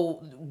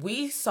 So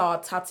we saw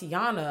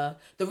Tatiana.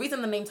 The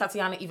reason the name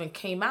Tatiana even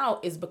came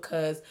out is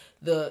because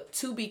the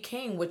to-be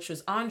king, which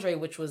was Andre,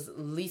 which was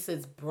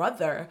Lisa's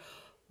brother,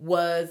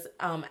 was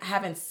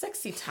having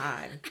sexy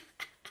time.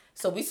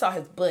 So we saw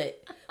his butt,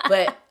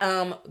 but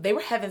they were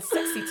having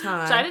sexy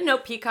time. So I didn't know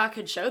Peacock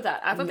could show that.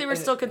 I thought they were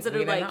still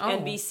considered like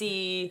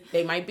NBC.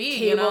 They might be,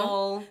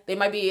 cable. They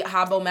might be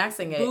Habbo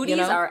Maxing it. Booties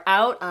are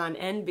out on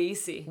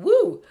NBC.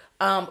 Woo!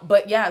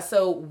 But yeah,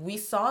 so we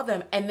saw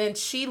them, and then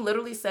she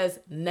literally says,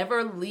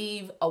 "Never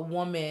leave a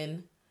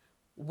woman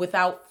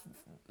without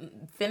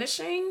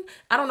finishing."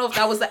 I don't know if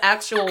that was the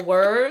actual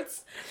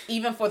words,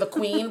 even for the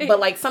queen, but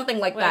like something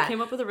like that. I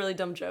came up with a really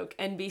dumb joke.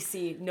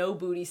 NBC, no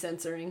booty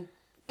censoring.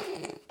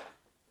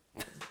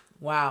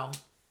 Wow.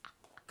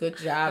 Good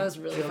job. That was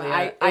really Julia.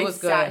 fun. I was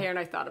sat here and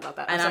I thought about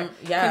that. And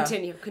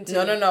Continue.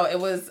 No.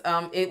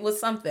 It was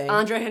something.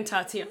 Andre and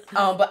Tatiana.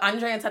 But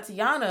Andre and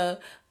Tatiana,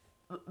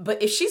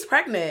 but if she's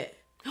pregnant,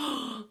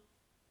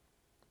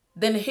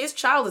 then his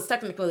child is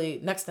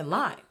technically next in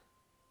line.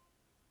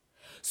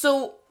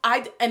 So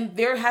and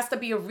there has to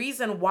be a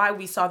reason why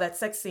we saw that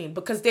sex scene,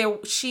 because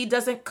she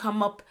doesn't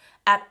come up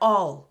at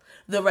all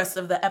the rest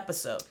of the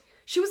episode.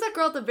 She was that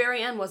girl at the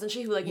very end, wasn't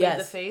she? Who like made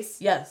the face?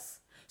 Yes.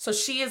 So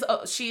she is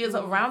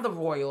around the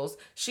royals.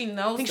 She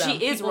knows them.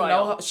 She is People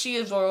royal. know she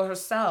is royal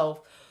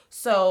herself.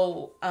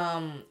 So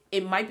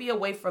it might be a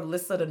way for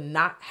Lissa to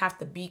not have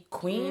to be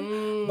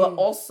queen, but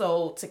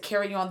also to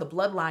carry on the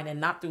bloodline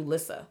and not through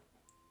Lissa.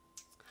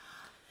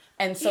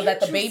 And so that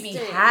the baby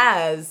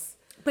has.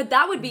 But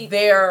that would be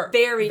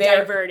very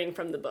diverting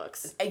from the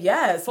books.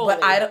 Yes, fully.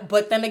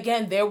 but then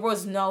again, there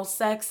was no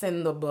sex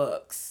in the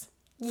books.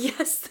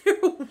 Yes, there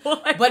was.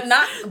 But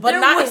not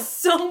was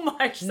so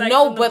much sex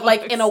No, in the but books.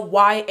 like in a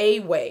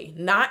YA way,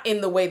 not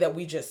in the way that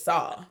we just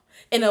saw.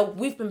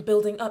 We've been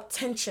building up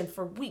tension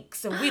for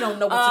weeks and we don't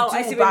know what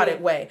to do about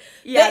it way.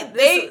 Yeah,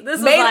 they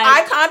this made like,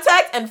 eye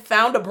contact and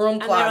found a broom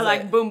closet. And they were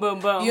like boom,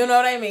 boom, boom. You know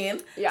what I mean?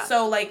 Yeah.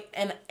 So like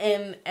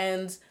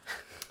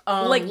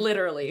like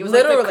literally, it was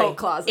like the coat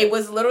closet. It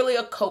was literally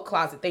a coat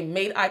closet. They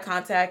made eye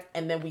contact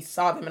and then we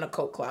saw them in a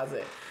coat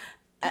closet.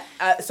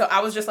 So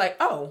I was just like,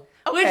 oh.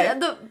 Okay. Which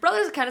the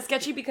brothers are kind of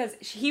sketchy because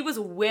he was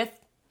with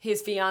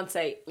his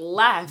fiance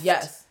left.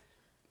 Yes.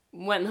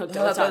 When hooked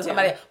up with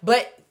somebody.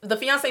 But the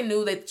fiance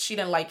knew that she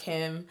didn't like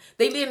him.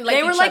 They didn't like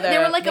each other. They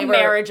were like a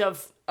marriage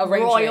of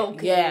royal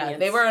convenience. Yeah,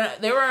 they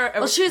were.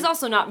 Well, she's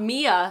also not.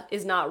 Mia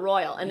is not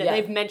royal, and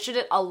they've mentioned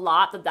it a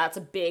lot that that's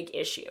a big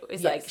issue.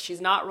 It's like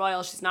she's not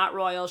royal. She's not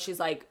royal. She's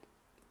like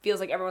feels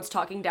like everyone's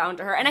talking down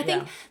to her, and I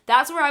think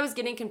that's where I was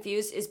getting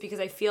confused is because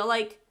I feel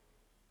like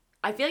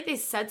they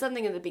said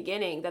something in the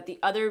beginning that the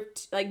other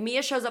like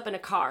Mia shows up in a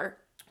car.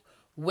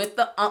 With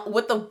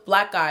the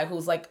black guy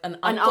who's like an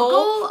uncle. An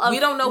uncle of we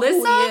don't know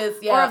Lissa who he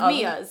is. Yeah, or of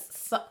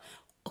Mia's.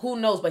 who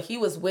knows? But he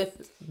was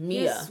with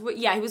Mia.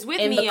 He was with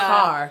in Mia the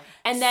car,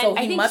 and then so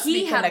I think must he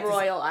be had connected.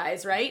 royal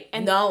eyes, right?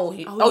 And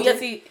Yes,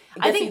 he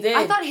did.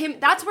 I thought him.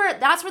 That's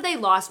where they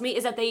lost me.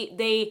 Is that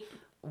they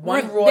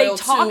One royal, they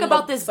talk two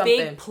about this something.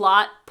 big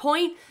plot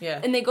point, Yeah.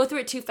 and they go through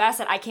it too fast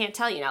that I can't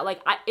tell you now.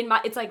 Like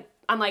it's like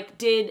I'm like,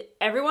 did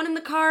everyone in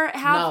the car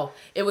have? No,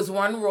 it was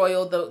one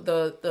royal.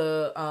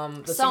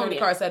 The security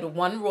car said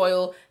one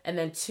royal and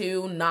then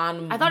two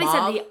non. I thought he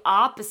said the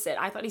opposite.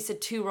 I thought he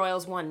said 2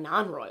 royals, 1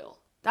 non-royal.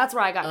 That's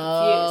where I got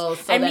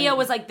confused. So and Mia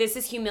was like, "This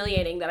is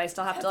humiliating that I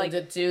still have to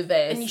like do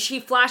this." And she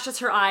flashes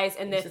her eyes,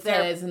 and if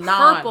they're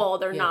non. purple,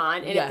 they're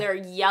non, and if they're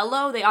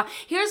yellow, they are.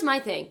 Here's my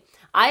thing: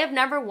 I have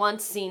never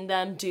once seen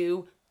them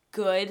do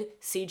good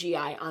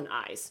CGI on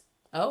eyes.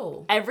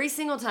 Oh. Every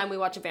single time we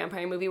watch a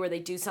vampire movie where they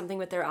do something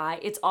with their eye,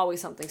 it's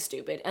always something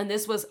stupid. And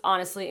this was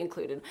honestly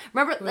included.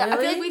 Remember, I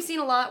feel like we've seen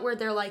a lot where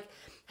they're like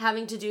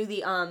having to do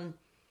the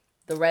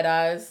red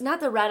eyes. Not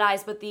the red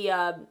eyes, but the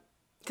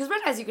because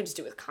red eyes you can just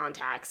do with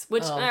contacts,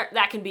 which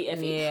that can be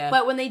iffy. Yeah.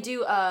 But when they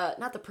do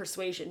not the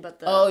persuasion, but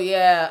the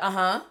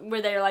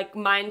where they're like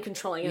mind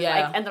controlling and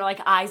like and their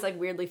like eyes like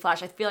weirdly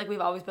flash. I feel like we've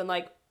always been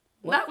like,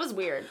 that was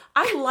weird.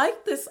 I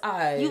liked this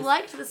eye. You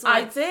liked this one.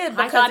 I did.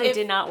 I thought it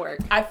did not work.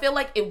 I feel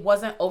like it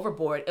wasn't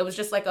overboard. It was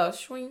just like a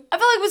swing. I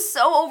feel like it was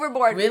so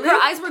overboard. Really? Her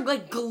eyes were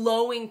like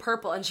glowing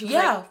purple, and she was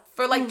like,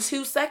 for like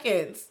 2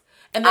 seconds.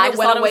 And then it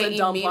went away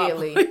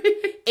immediately.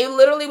 It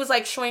literally was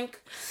like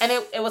shrink. And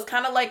it was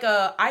kind of like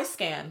a eye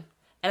scan.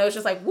 And it was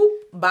just like, whoop,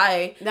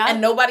 bye. And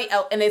nobody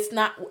else. And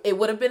it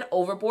would have been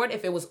overboard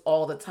if it was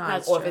all the time.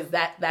 That's or true. if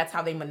that's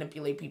how they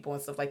manipulate people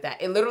and stuff like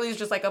that. It literally is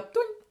just like a,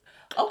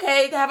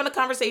 okay, having a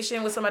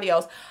conversation with somebody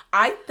else.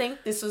 I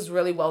think this is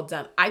really well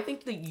done. I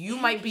think that you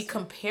might be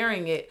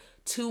comparing it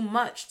too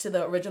much to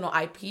the original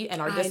IP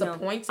and are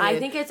disappointed. I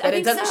think it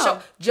doesn't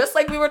show, just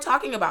like we were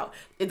talking about.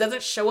 It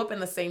doesn't show up in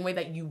the same way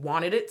that you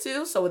wanted it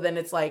to. So then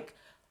it's like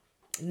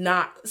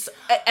not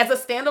as a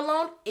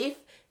standalone.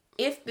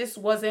 If this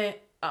wasn't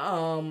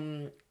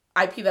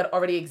IP that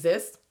already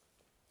exists,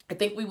 I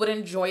think we would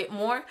enjoy it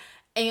more.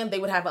 And they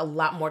would have a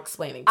lot more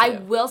explaining to I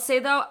will say,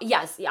 though,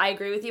 yes, I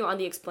agree with you on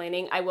the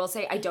explaining. I will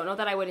say I don't know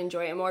that I would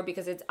enjoy it more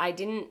because I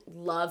didn't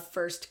love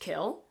First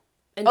Kill.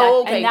 And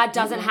that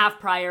doesn't have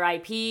prior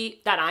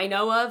IP that I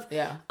know of.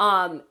 Yeah.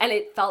 And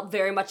it felt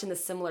very much in the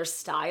similar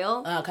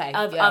style. Okay.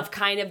 Of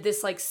kind of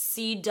this like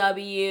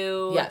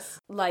CW. Yes.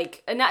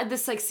 Like, not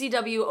this like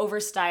CW over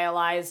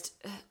stylized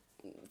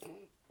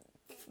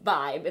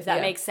vibe, if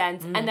that makes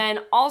sense. And then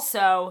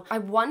also, I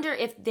wonder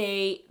if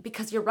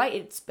because you're right,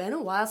 it's been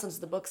a while since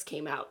the books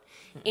came out.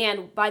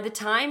 And by the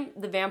time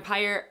the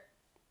Vampire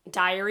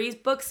Diaries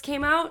books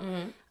came out,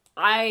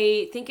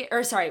 by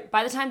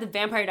the time the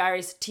Vampire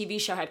Diaries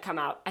TV show had come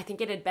out, I think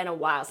it had been a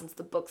while since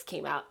the books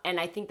came out. And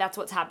I think that's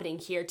what's happening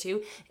here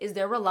too, is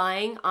they're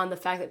relying on the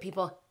fact that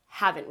people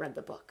haven't read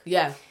the book.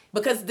 Yeah.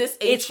 Because this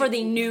age... It's for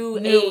the new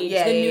age,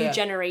 new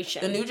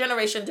generation. The new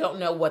generation don't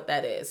know what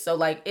that is. So,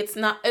 like, it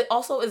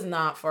also is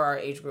not for our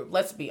age group.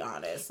 Let's be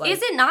honest. Like,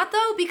 is it not,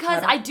 though?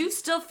 Because I do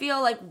still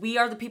feel like we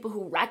are the people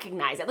who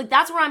recognize it. Like,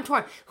 that's where I'm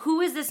torn.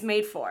 Who is this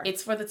made for?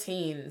 It's for the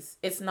teens.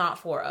 It's not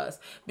for us.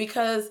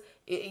 Because,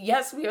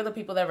 yes, we are the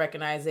people that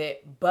recognize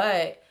it.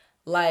 But,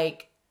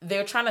 like,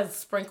 they're trying to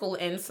sprinkle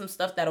in some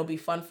stuff that'll be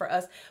fun for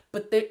us.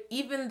 But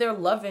even their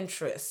love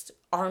interests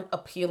aren't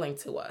appealing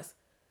to us.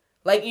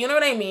 Like, you know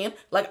what I mean?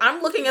 Like,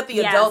 I'm looking at the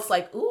adults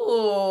like,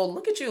 ooh,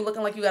 look at you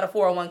looking like you got a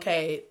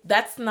 401k.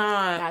 That's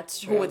not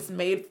who it's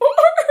made for.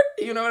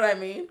 You know what I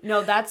mean?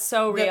 No, that's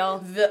so real.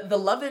 The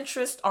love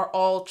interests are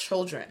all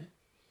children.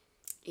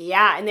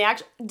 Yeah,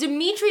 and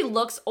Dimitri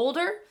looks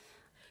older.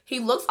 He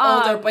looks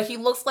older, but he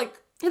looks like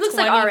 25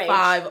 like our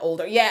age.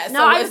 Older. Yeah,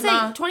 no, I would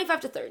say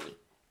 25 to 30.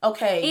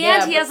 Okay,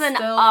 and he has an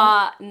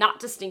not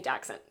distinct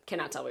accent.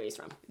 Cannot tell where he's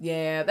from.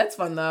 Yeah, that's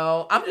fun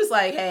though. I'm just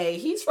like, hey,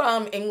 he's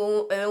from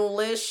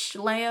English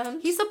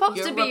land. He's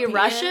supposed to be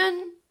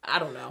Russian. I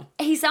don't know.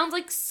 He sounds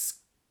like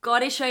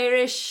Scottish,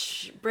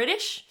 Irish,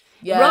 British.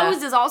 Yeah.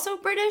 Rose is also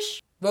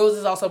British. Rose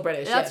is also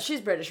British. Yes. She's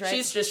British, right?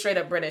 She's just straight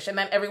up British, and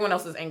then everyone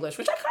else is English,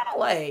 which I kind of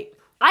like.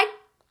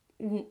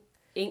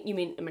 You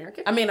mean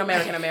American? I mean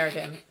American.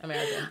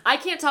 I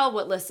can't tell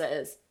what Lissa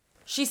is.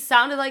 She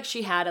sounded like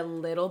she had a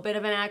little bit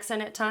of an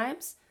accent at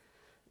times.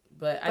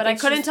 But I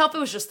couldn't tell if it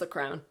was just the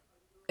crown.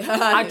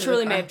 I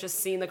truly may have just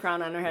seen the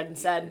crown on her head and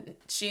said...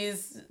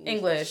 She's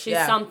English. She's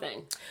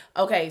something.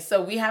 Okay,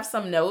 so we have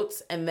some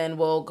notes, and then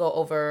we'll go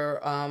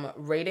over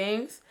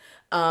ratings.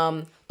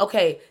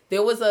 Okay,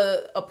 there was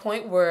a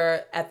point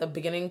where at the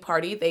beginning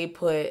party, they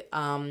put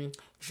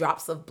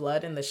drops of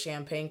blood in the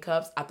champagne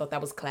cups. I thought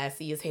that was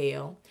classy as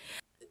hell.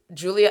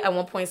 Julia at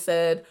one point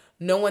said,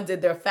 no one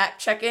did their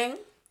fact checking.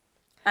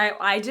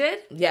 I did?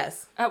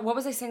 Yes. What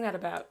was I saying that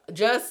about?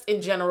 Just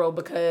in general,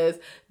 because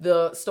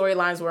the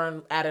storylines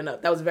weren't adding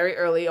up. That was very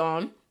early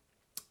on.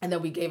 And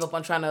then we gave up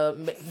on trying to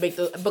make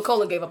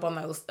Bukola gave up on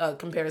that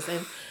comparison.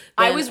 Then,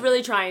 I was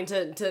really trying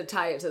to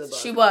tie it to the book.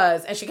 She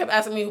was. And she kept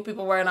asking me who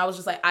people were. And I was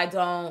just like,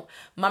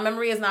 my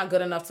memory is not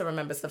good enough to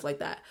remember stuff like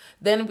that.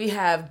 Then we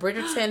have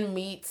Bridgerton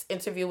meets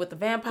Interview with the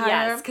Vampire.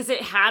 Yes, because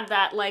it had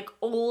that like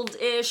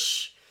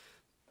old-ish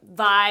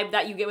vibe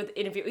that you get with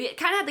Interview. It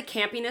kind of had the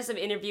campiness of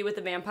Interview with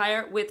the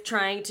Vampire with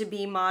trying to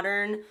be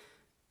modern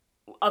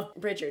of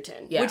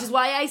Bridgerton, which is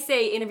why I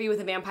say Interview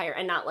with a Vampire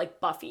and not like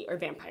Buffy or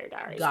Vampire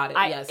Diaries. Got it.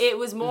 Yes, it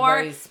was more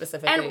very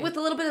specific, and with a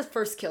little bit of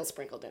First Kill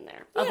sprinkled in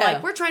there. Of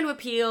like we're trying to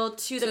appeal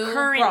to the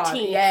current broad.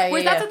 teen.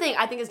 Whereas that's the thing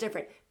I think is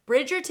different.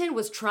 Bridgerton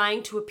was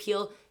trying to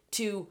appeal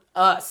to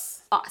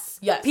us,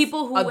 yes,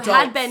 people who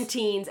had been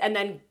teens and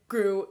then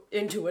grew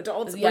into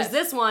adults. Whereas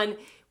this one,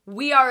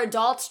 we are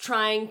adults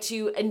trying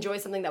to enjoy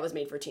something that was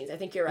made for teens. I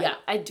think you're right. Yeah.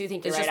 I do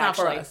think you're right,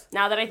 actually. Not for us.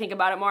 Now that I think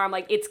about it more, I'm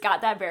like, it's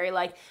got that very,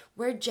 like,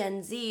 we're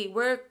Gen Z.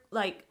 We're,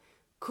 like,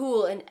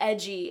 cool and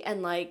edgy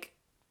and, like,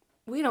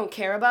 we don't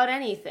care about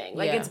anything.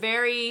 Like, it's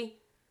very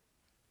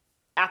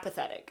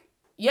apathetic.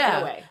 Yeah.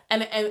 In a way.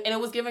 And it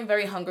was giving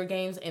very Hunger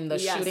Games in the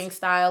shooting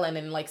style and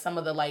in, like, some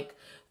of the, like,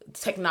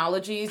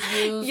 technologies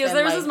used. Yes,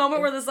 there was this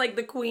moment where this, like,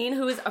 the queen,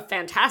 who is a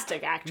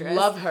fantastic actress.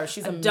 Love her.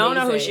 She's amazing. Don't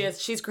know who she is.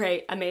 She's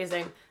great.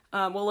 Amazing.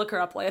 We'll look her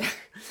up later.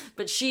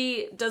 But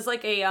she does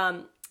like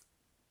a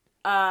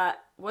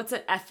what's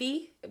it,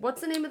 Effie? What's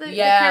the name of the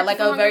character like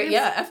a very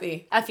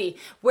Effie. Effie,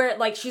 where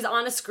like she's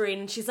on a screen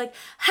and she's like,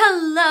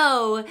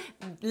 "Hello,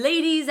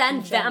 ladies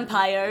and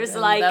vampires."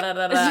 Like,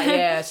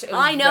 yeah,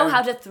 I know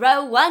how to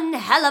throw one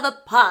hell of a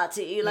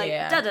party. Like,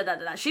 da da da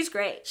da. She's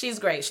great. She's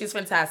great. She's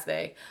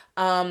fantastic.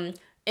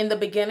 In the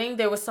beginning,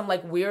 there was some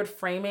like weird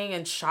framing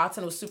and shots,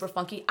 and it was super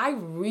funky. I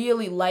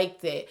really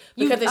liked it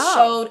because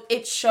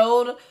it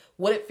showed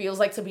what it feels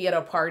like to be at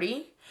a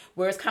party,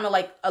 where it's kind of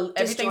like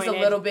everything's a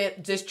little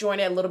bit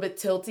disjointed, a little bit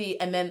tilty,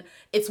 and then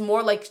it's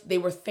more like they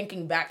were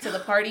thinking back to the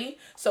party,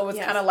 so it's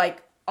kind of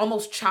like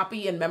almost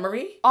choppy in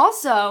memory.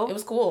 Also, it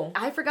was cool.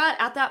 I forgot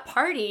at that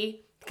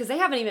party, because they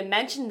haven't even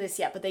mentioned this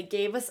yet, but they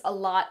gave us a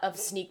lot of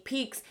sneak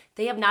peeks.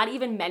 They have not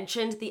even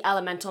mentioned the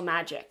elemental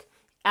magic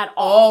at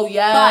all. Oh,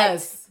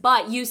 yes.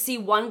 But you see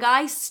one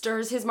guy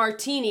stirs his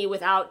martini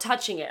without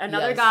touching it.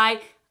 Another guy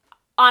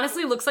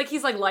honestly looks like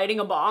he's like lighting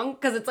a bong,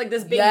 because it's like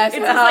this big, it's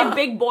this like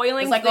big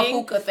boiling it's like thing. a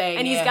hookah thing.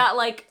 And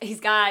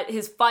he's got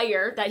his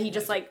fire that he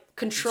just like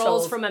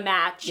controls from a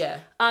match. Yeah.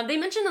 They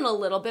mentioned it a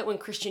little bit when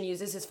Christian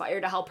uses his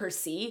fire to help her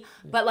see,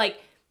 but like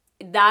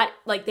that,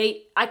 like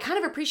I kind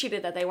of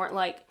appreciated that they weren't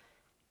like,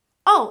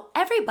 oh,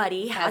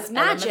 everybody has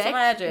magic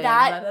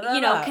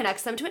that,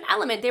 connects them to an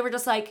element. They were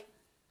just like,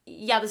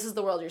 yeah, this is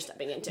the world you're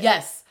stepping into.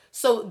 Yes.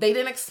 So they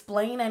didn't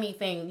explain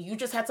anything. You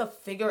just had to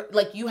figure,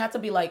 like, you had to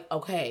be like,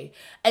 okay.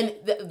 And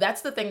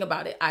that's the thing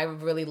about it I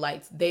really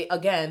liked. They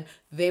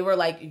were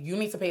like, you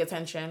need to pay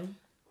attention.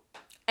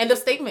 End of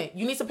statement.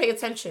 You need to pay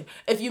attention.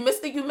 If you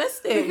missed it, you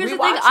missed it. Here's the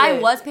thing, I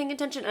was paying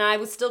attention and I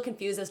was still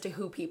confused as to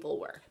who people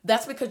were.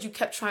 That's because you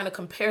kept trying to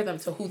compare them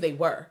to who they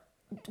were.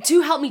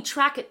 To help me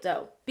track it,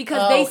 though.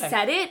 Because they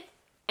said it,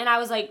 and I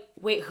was like,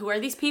 wait, who are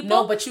these people?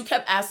 No, but you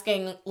kept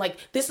asking, like,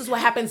 this is what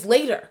happens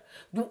later.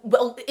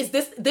 Well, is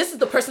this is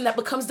the person that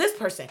becomes this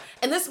person.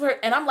 And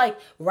and I'm like,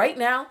 right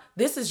now,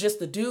 this is just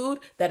the dude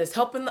that is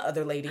helping the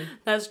other lady.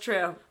 That's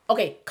true.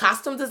 Okay,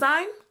 costume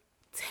design,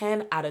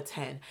 10 out of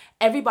 10.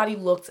 Everybody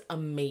looked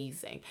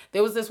amazing.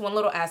 There was this one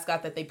little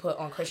ascot that they put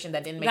on Christian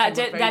that didn't make him look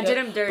very good. That did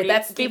him dirty. But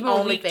that's Gave the him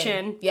only a weak thing.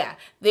 chin. Yeah.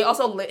 They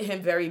also lit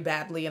him very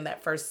badly in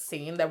that first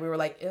scene that we were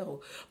like,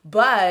 ew.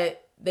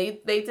 But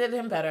they did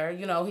him better.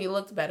 You know, he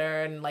looked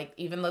better, and like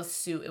even the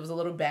suit, it was a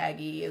little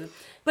baggy.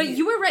 But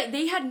you were right.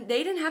 They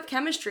didn't have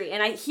chemistry,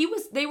 and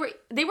they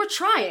were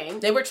trying.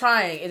 They were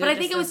trying. But I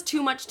think it was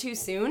too much too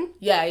soon.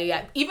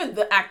 Yeah. Even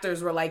the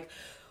actors were like,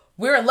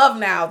 we're in love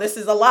now. This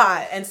is a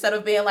lot. Instead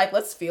of being like,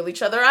 let's feel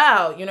each other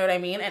out. You know what I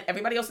mean? And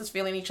everybody else is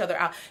feeling each other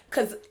out.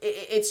 Because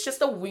it's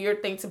just a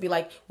weird thing to be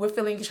like, we're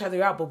feeling each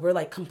other out, but we're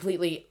like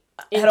completely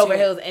head over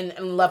heels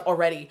in love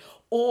already.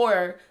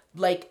 Or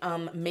like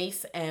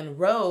Mace and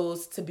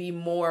Rose to be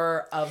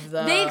more of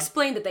the... They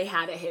explained that they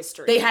had a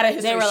history. They had a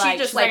history. They were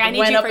like, I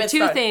need you for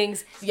two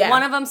things. Yeah.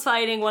 One of them's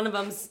fighting, one of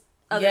them's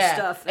other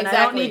stuff. And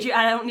exactly.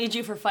 I don't need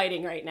you for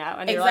fighting right now.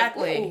 And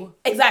exactly. You're like, ooh.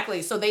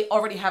 Exactly. So they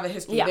already have a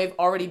history. Yeah. They've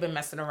already been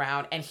messing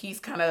around, and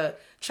he's kind of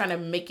trying to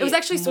make it. It was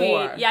actually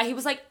more. sweet. Yeah, he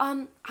was like,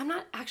 I'm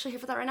not actually here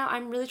for that right now.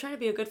 I'm really trying to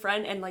be a good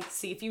friend and like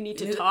see if you need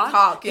to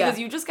talk because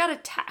you just got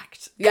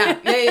attacked.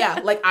 Yeah.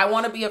 Like, I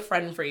want to be a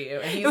friend for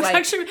you. And he's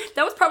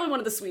that was probably one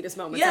of the sweetest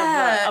moments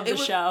of the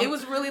show. It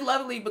was really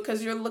lovely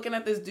because you're looking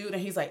at this dude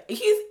and he's like,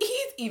 he's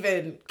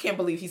even can't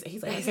believe he's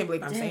like, I can't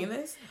believe I'm saying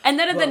this. And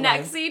then in the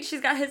next scene,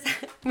 she's got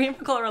me and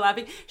Nicole were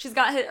laughing. She's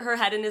got her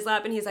head in his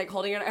lap and he's like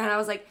holding her, and I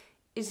was like,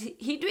 is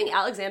he doing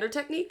Alexander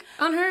technique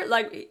on her?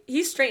 Like,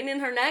 he's straightening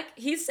her neck.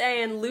 He's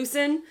saying,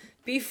 loosen,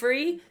 be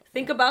free,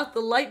 think about the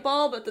light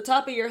bulb at the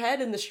top of your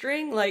head and the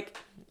string. Like,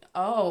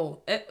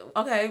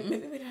 okay.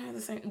 Maybe we didn't have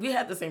the same. We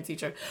had the same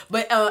teacher,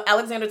 but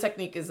Alexander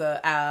technique is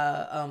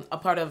a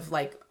part of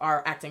like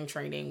our acting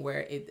training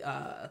where it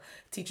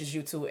teaches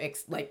you to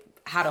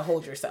how to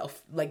hold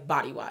yourself, like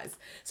body wise.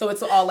 So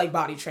it's all like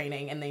body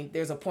training, and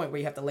there's a point where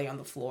you have to lay on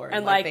the floor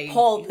and like they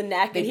pull the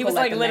neck, and he was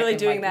like literally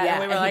doing that,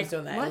 and we were like,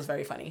 doing that. What? It was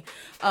very funny.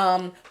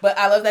 But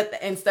I love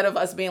that instead of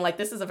us being like,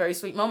 this is a very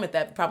sweet moment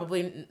that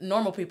probably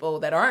normal people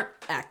that aren't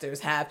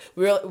actors have,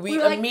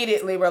 we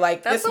immediately were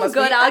like, that's this must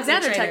good be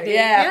Alexander technique.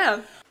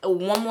 Yeah.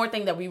 One more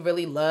thing that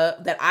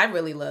I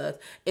really love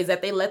is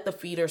that they let the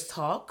feeders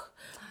talk.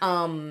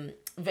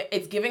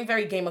 It's giving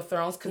very Game of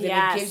Thrones because it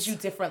gives you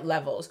different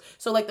levels.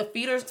 So like the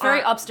feeders it's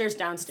very upstairs,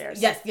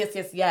 downstairs.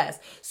 Yes.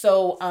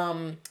 So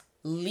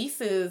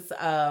Lisa's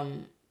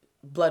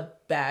blood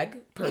bag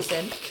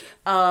person,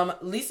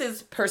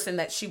 Lisa's person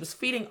that she was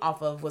feeding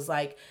off of was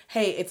like,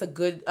 hey, it's a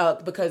good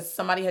because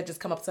somebody had just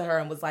come up to her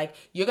and was like,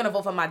 you're gonna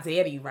vote for my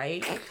daddy,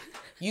 right?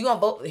 You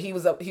gonna vote? He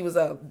was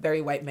a very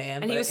white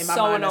man, and he was in my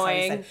so mind,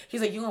 annoying.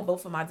 He's like, you gonna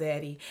vote for my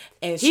daddy?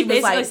 And he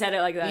basically said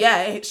it like that.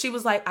 Yeah, she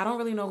was like, I don't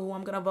really know who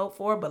I'm gonna vote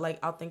for, but like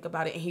I'll think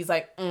about it. And he's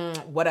like,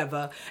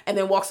 whatever, and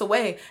then walks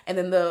away. And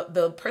then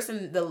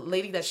the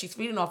lady that she's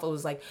feeding off of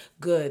was like,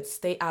 good,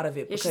 stay out of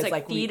it because she's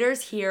like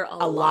feeders here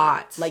a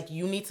lot. Like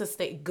you need to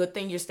stay. Good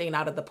thing you're staying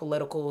out of the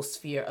political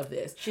sphere of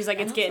this. She's like,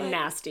 it's getting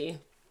nasty.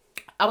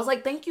 I was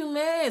like, thank you,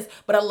 Miss.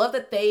 But I love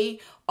that they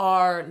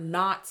are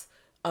not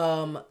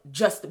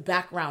just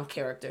background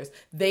characters.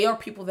 They are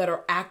people that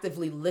are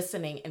actively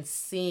listening and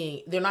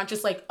seeing. They're not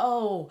just like,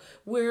 oh,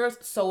 we're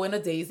so in a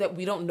daze that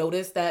we don't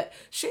notice that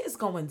shit is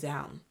going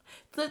down.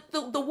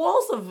 The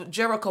walls of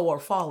Jericho are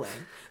falling.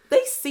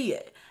 They see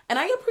it. And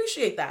I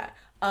appreciate that.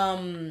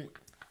 I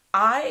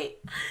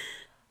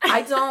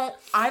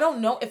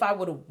don't know if I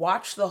would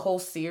watch the whole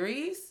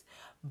series,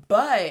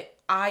 but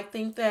I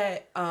think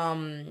that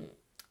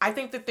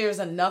there's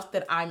enough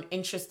that I'm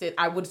interested.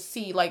 I would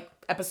see like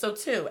episode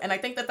 2, and I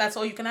think that that's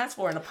all you can ask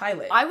for in a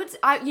pilot. I was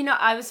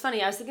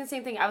funny. I was thinking the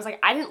same thing. I was like,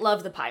 I didn't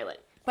love the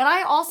pilot, but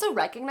I also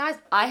recognize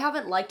I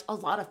haven't liked a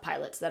lot of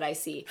pilots that I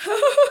see.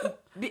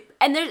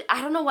 And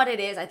I don't know what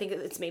it is. I think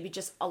it's maybe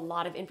just a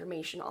lot of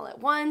information all at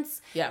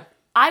once. Yeah.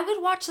 I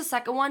would watch the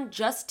second one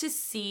just to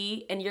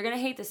see, and you're going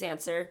to hate this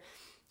answer,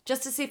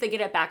 just to see if they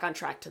get it back on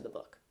track to the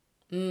book.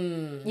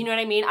 You know what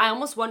I mean? I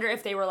almost wonder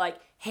if they were like,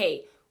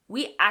 hey,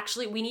 we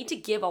need to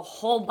give a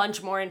whole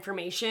bunch more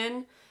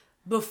information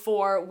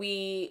before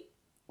we,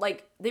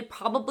 like, they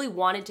probably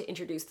wanted to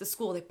introduce the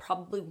school. They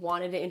probably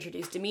wanted to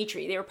introduce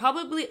Dimitri. They were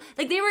probably,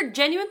 like, they were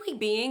genuinely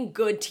being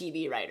good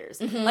TV writers.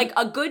 Mm-hmm. Like,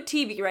 a good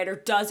TV writer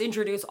does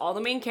introduce all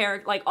the main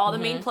characters, like, all the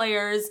main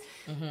players,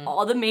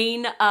 all the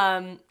main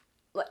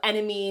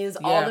enemies,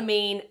 all the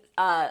main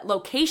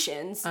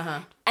locations.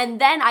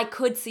 And then I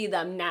could see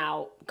them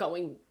now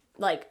going,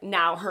 like,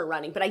 now her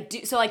running. But I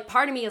do, so, like,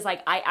 part of me is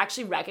like, I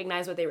actually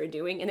recognize what they were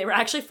doing, and they were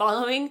actually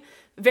following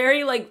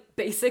very, like,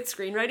 basic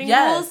screenwriting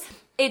rules.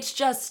 It's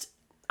just,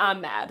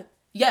 I'm mad.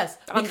 Yes,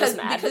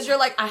 because you're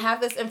like, I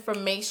have this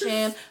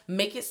information,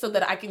 make it so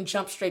that I can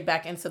jump straight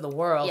back into the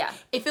world. Yeah.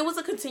 If it was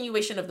a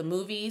continuation of the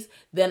movies,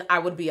 then I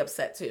would be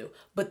upset too.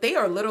 But they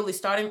are literally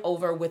starting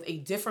over with a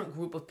different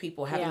group of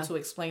people having to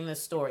explain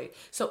this story.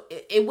 So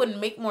it would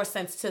make more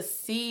sense to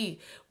see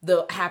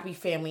the happy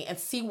family and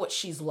see what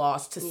she's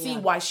lost, to see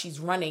why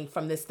she's running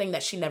from this thing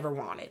that she never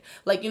wanted.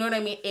 Like, you know what I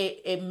mean?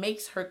 It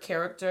makes her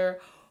character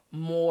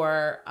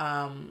more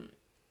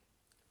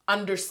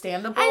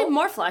understandable and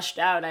more fleshed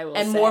out, I will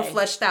say. And more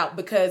fleshed out,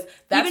 because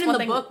that's even in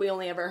the book we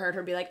only ever heard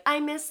her be like, I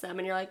miss them,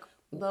 and you're like,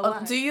 but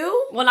why? Do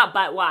you? Well, not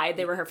but why,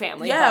 they were her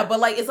family. Yeah, but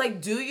like, it's like,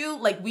 do you?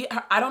 Like,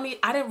 I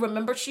didn't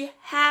remember she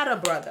had a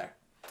brother.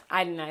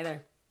 I didn't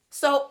either.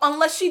 So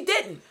unless she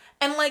didn't,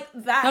 and like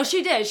that. No,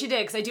 she did,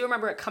 because I do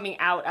remember it coming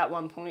out at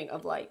one point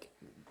of like,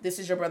 this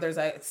is your brother's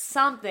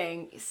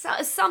something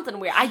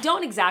weird. I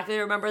don't exactly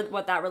remember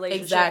what that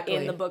relationship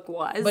in the book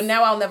was. But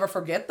now I'll never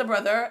forget the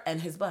brother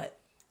and his butt.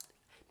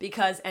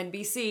 Because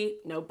NBC,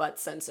 no butt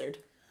censored.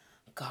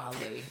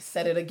 Golly,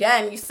 said it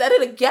again. You said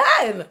it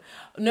again.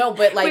 No,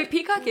 but like... Wait,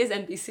 Peacock is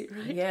NBC,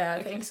 right? Yeah,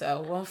 I think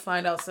so. We'll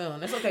find out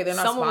soon. It's okay, they're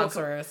not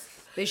sponsors.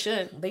 They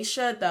should. They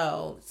should,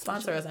 though.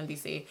 Sponsor us,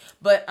 NBC.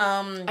 But,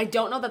 I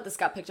don't know that this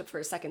got picked up for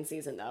a second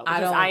season, though.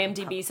 Because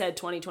IMDb said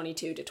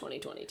 2022 to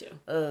 2022.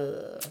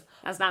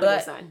 That's not a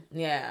good sign.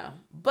 Yeah.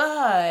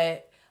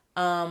 But,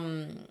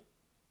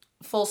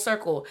 full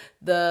circle.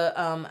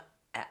 The,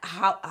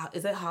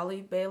 is it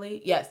Holly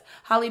Bailey? Yes,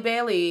 Holly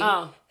Bailey.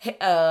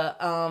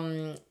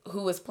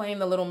 Who was playing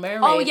the Little Mermaid?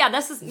 Oh yeah,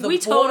 we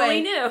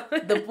totally knew.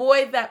 The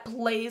boy that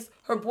plays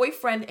her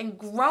boyfriend in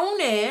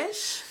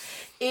Grownish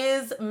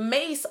is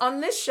Mace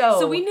on this show.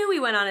 So we knew we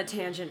went on a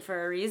tangent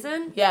for a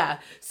reason. Yeah.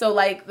 So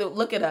like,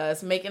 look at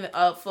us making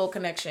a full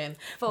connection,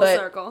 full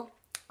circle.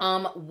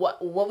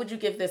 What would you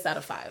give this out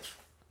of 5?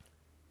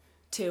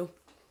 2.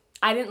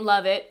 I didn't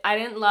love it.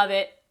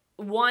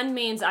 1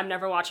 means I'm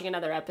never watching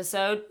another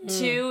episode.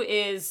 2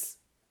 is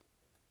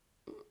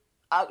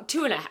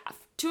 2.5.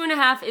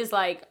 2.5 is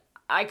like,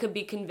 I could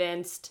be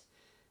convinced.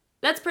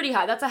 That's pretty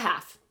high. That's a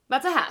half.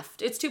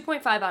 It's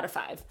 2.5 out of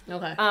 5.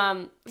 Okay.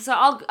 So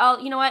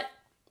I'll you know what?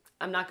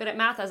 I'm not good at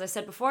math, as I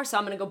said before, so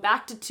I'm going to go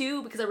back to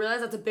 2 because I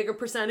realize that's a bigger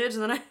percentage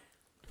than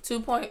 2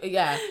 point,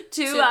 yeah.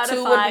 Two out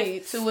of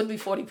 5. Two would be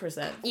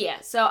 40%.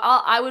 Yeah, so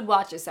I would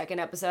watch a second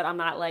episode. I'm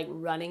not like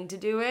running to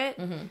do it.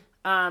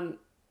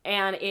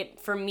 And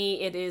for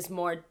me, it is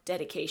more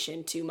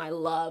dedication to my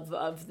love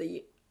of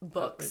the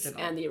books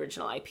and the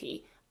original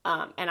IP.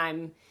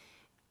 And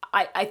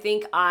I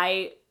think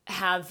I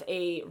have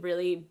a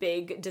really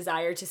big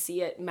desire to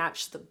see it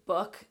match the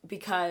book,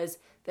 because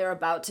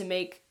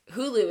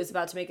Hulu is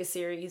about to make a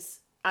series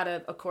out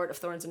of A Court of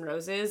Thorns and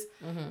Roses,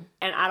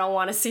 and I don't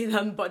want to see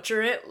them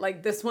butcher it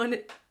like this one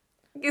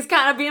is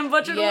kind of being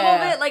butchered a little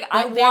bit. Like,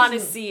 I want to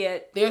see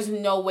it. There's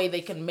no way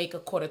they can make A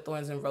Court of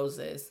Thorns and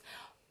Roses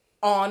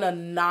on a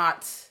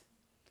not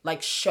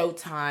like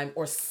Showtime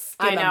or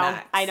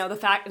Skinamax. I know the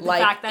fact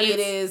that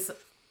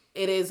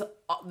it is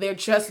they're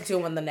just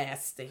doing the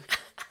nasty.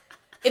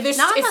 It's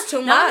too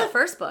much. Not in the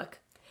first book.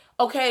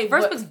 Okay,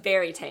 first book's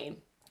very tame.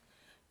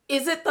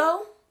 Is it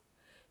though?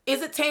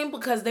 Is it tame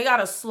because they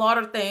gotta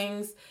slaughter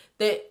things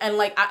and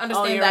like I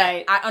understand that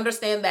right. I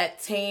understand that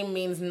tame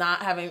means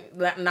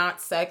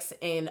not sex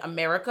in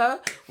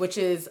America, which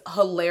is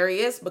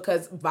hilarious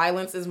because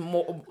violence is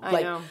more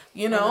like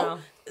you know.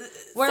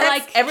 We're sex,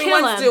 like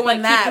everyone's kill him, doing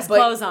but that, keep his but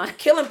clothes on.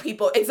 Killing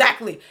people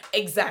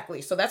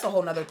exactly. So that's a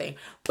whole nother thing.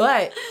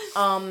 But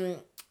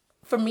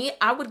for me,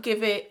 I would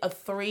give it a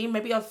 3,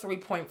 maybe a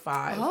 3.5.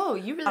 Oh,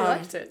 you really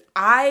liked it.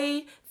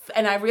 I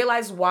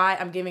realized why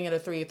I'm giving it a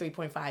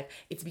 3.5.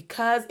 It's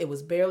because it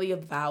was barely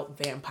about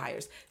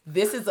vampires.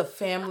 This is a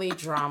family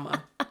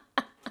drama.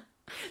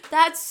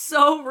 That's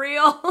so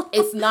real.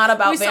 It's not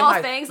about vampires. We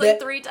saw Fangs like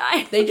 3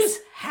 times. They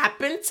just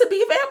happen to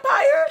be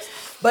vampires,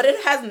 but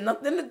it has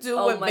nothing to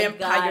do with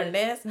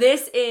vampireness.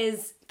 This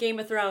is Game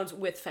of Thrones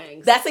with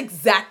Fangs. That's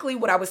exactly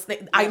what I was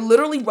thinking. I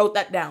literally wrote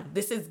that down.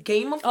 This is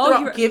Game of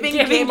Thrones. Giving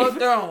Game of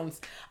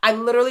Thrones. I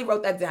literally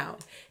wrote that down.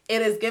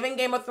 It is giving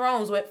Game of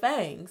Thrones with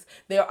Fangs.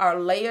 There are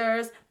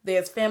layers.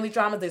 There's family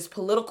drama. There's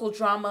political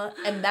drama.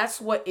 And that's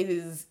what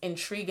is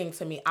intriguing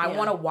to me. I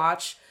want to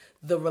watch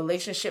the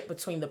relationship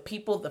between the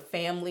people, the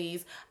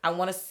families. I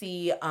want to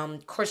see how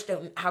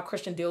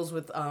Christian deals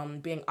with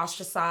being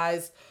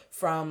ostracized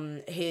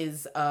from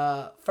his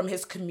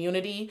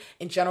community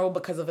in general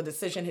because of a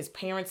decision his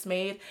parents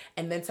made,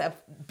 and then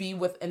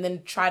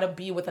try to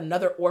be with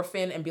another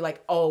orphan and be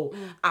like,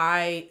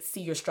 I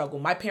see your struggle.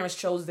 My parents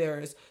chose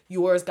theirs.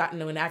 Yours got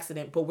into an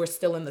accident, but we're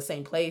still in the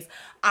same place.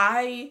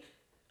 And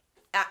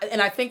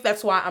I think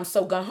that's why I'm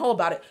so gung-ho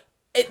about it.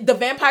 The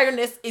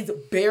vampireness is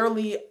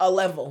barely a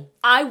level.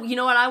 You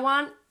know what I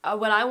want?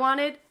 What I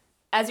wanted,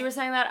 as you were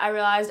saying that, I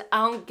realized I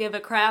don't give a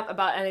crap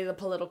about any of the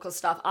political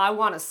stuff. I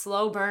want a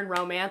slow burn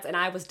romance, and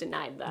I was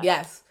denied that.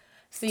 Yes.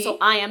 See? So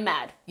I am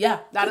mad. Yeah.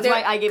 That is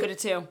why I gave it a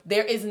 2.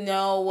 There is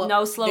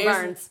no slow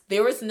burns.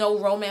 There is no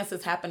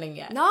romances happening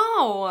yet.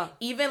 No.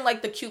 Even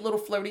like the cute little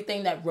flirty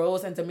thing that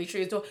Rose and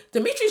Dimitri is doing.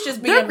 Dimitri's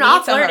just being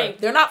mean to her.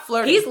 They're not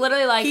flirting. He's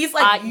literally like,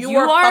 you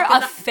are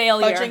a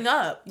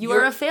failure. You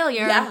are a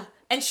failure. Yeah.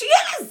 And she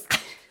is.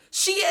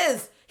 She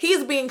is. He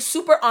is being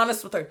super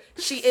honest with her.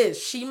 She is.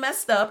 She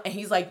messed up, and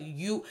he's like,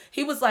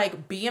 he was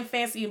like, being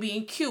fancy and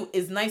being cute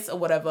is nice or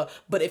whatever,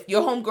 but if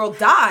your homegirl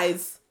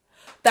dies,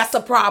 that's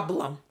a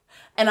problem.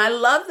 And I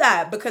love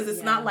that because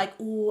it's not like,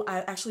 ooh,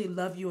 I actually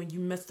love you and you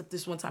messed up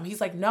this one time. He's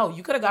like, no,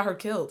 you could have got her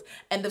killed.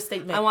 End of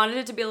statement. I wanted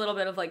it to be a little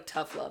bit of like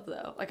tough love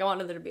though. Like I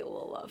wanted there to be a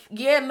little love.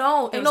 Yeah,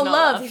 no, ain't no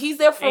love. He's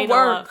there for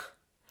work.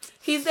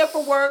 He's there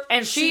for work.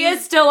 And she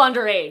is still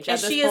underage at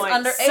this point. And she is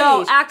underage.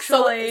 So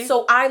actually...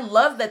 So I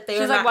love that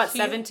they're not... She's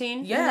like,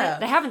 17? Yeah.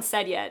 They haven't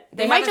said yet.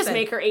 They might just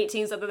make her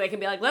 18 so that they can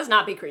be like, let's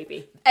not be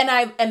creepy.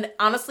 And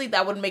honestly,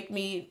 that would make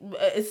me...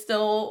 It's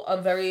still a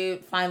very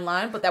fine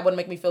line, but that would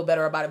make me feel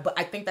better about it. But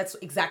I think that's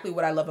exactly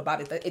what I love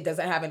about it. That it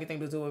doesn't have anything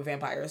to do with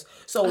vampires.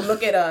 So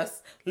look at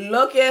us.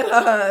 Look at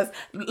us.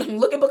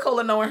 Look at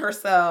Bukola knowing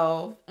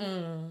herself.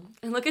 And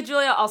look at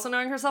Julia also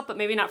knowing herself, but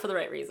maybe not for the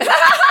right reason.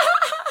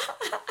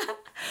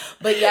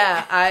 But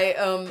yeah,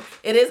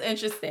 it is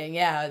interesting.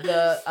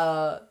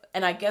 Yeah,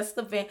 and I guess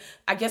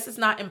it's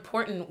not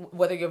important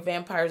whether you're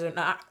vampires or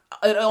not.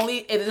 It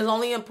is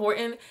only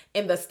important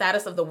in the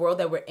status of the world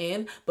that we're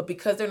in. But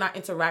because they're not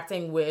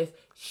interacting with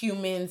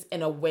humans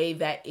in a way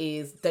that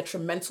is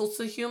detrimental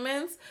to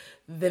humans,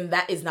 then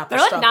that is not the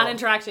struggle. They're like not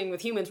interacting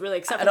with humans really,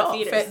 except for the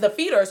feeders. The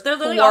feeders, they're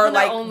literally who are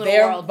like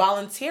they're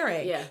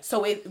volunteering. Yeah.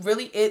 So it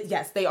really is.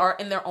 Yes, they are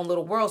in their own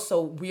little world.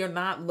 So we are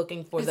not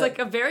looking for. It's like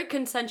a very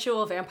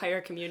consensual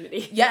vampire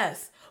community.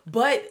 Yes.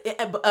 But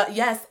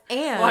yes,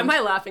 and why am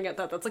I laughing at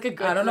that? That's like a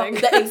good. I don't thing.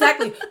 know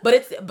exactly,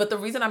 but the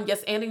reason I'm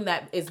ending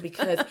that is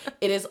because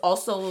it is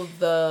also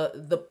the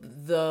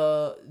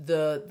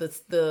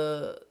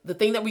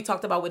thing that we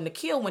talked about with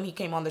Nikhil when he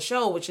came on the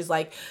show, which is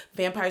like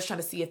vampires trying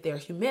to see if they're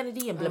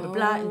humanity and blah blah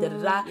blah and da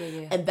da da,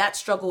 and that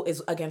struggle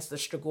is against the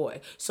Strigoi.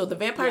 So the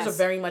vampires are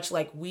very much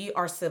like we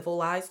are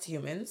civilized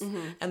humans,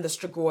 and the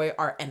Strigoi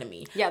are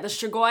enemy. Yeah, the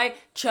Strigoi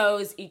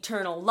chose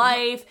eternal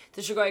life.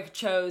 The Strigoi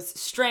chose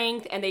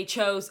strength, and they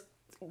chose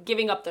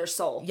giving up their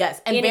soul. Yes.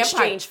 And in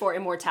exchange for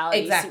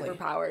immortality,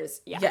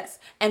 superpowers. Yeah. Yes.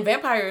 And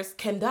vampires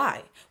can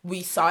die.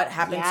 We saw it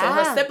happen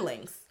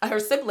to her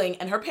sibling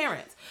and her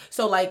parents.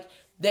 So like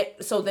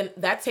So then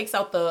that takes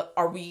out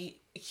are we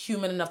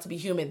human enough to be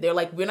human? They're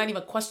like, we're not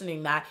even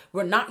questioning that.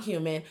 We're not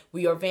human.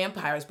 We are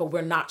vampires, but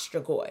we're not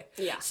Strigoi.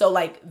 Yeah. So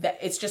like that,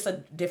 it's just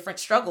a different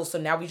struggle. So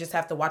now we just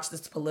have to watch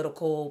this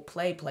political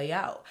play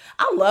out.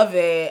 I love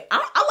it. I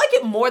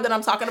like it more than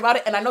I'm talking about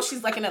it. And I know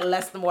she's liking it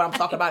less than what I'm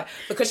talking about it,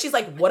 because she's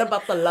like, what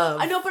about the love?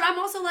 I know, but I'm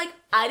also like,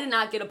 I did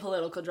not get a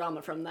political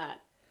drama from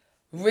that.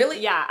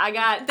 Really? Yeah, I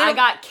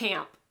got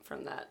camp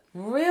from that.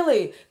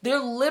 Really? They're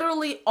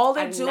literally, all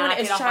they're doing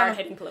is trying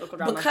hard-hitting political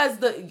drama. because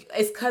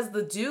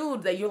the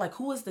dude that you're like,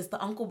 who is this?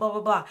 The uncle, blah,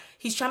 blah, blah.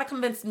 He's trying to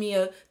convince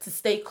Mia to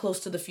stay close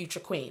to the future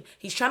queen.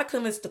 He's trying to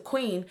convince the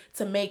queen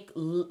to make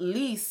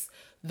Lise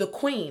the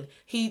queen.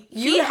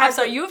 You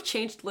have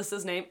changed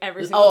Lissa's name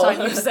every single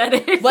time you said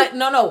it. But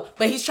no.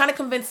 But he's trying to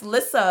convince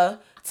Lissa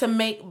to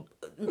make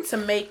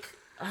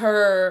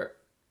her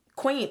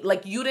queen.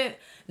 Like, you didn't.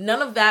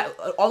 None of that,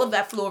 all of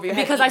that flew over your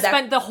head. Because I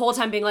spent the whole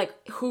time being like,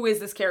 who is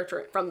this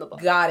character from the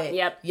book? Got it.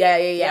 Yep. Yeah.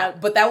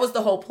 Yep. But that was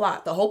the whole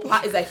plot. The whole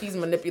plot is that he's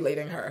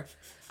manipulating her.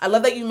 I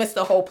love that you missed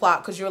the whole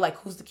plot, because you're like,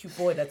 who's the cute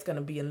boy that's going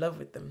to be in love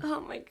with them? Oh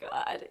my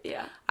God.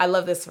 Yeah. I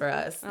love this for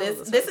us.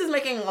 This is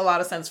making a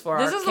lot of sense for our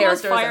characters. This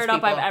is the most fired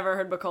up I've ever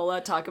heard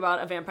Bukola talk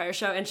about a vampire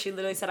show, and she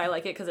literally said, I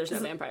like it because there's no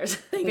vampires.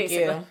 Thank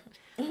you.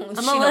 I'm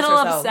a little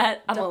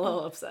upset. I'm a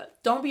little upset.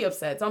 Don't be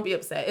upset.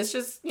 It's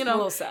just, a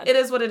little sad. It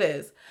is what it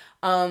is.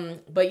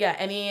 But yeah,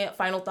 any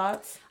final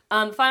thoughts?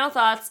 Final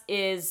thoughts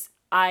is,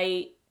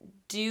 I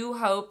do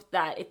hope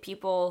that if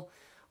people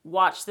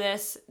watch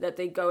this, that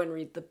they go and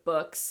read the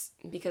books,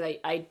 because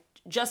I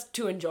just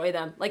to enjoy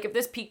them. Like, if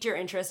this piqued your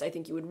interest, I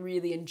think you would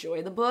really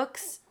enjoy the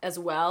books as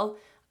well,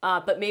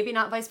 but maybe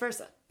not vice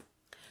versa.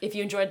 If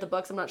you enjoyed the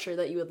books, I'm not sure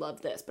that you would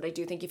love this, but I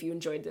do think if you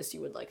enjoyed this, you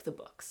would like the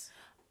books.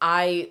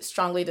 I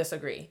strongly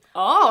disagree.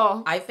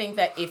 Oh. I think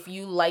that if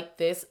you like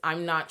this,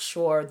 I'm not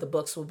sure the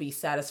books will be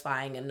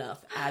satisfying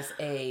enough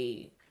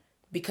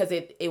because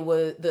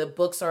the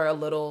books are a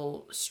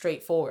little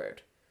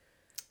straightforward.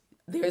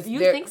 You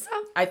think so?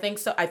 I think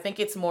so. I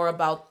think it's more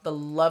about the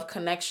love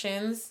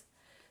connections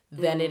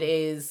than it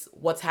is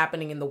what's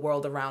happening in the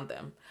world around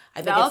them.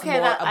 I think it's more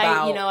about,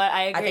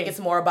 I agree. I think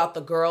it's more about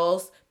the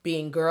girls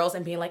being girls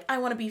and being like, I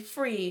want to be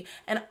free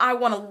and I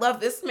want to love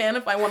this man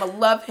if I want to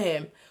love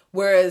him.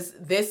 Whereas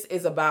this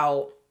is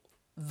about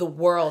the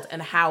world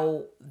and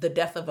how the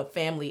death of a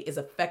family is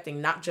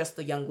affecting not just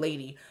the young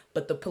lady,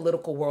 but the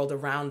political world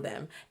around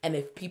them. And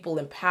if people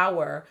in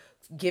power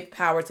give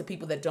power to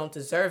people that don't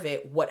deserve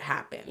it, what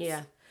happens?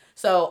 Yeah.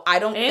 So I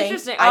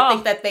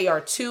think that they are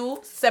two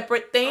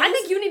separate things. I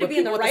think you need to be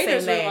in the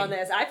writer's room on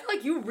this. I feel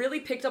like you really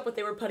picked up what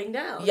they were putting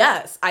down.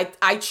 Yes.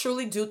 I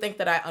truly do think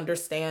that I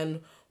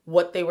understand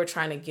what they were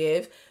trying to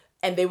give.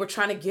 And they were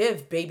trying to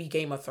give baby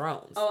Game of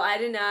Thrones. Oh, I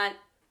did not.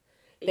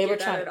 They were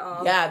trying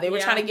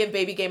to give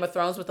baby Game of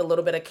Thrones with a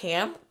little bit of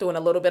camp, doing a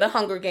little bit of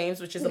Hunger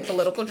Games, which is a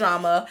political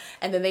drama,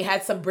 and then they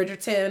had some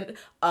Bridgerton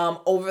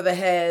over the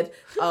head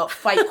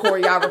fight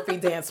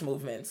choreography dance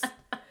movements.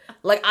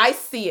 Like, I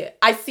see it.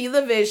 I see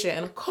the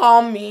vision.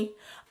 Call me.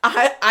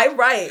 I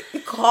write.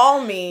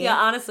 Call me. Yeah,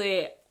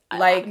 honestly,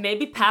 like,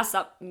 maybe pass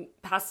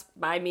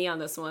by me on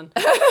this one.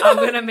 I'm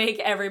gonna make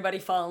everybody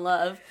fall in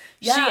love.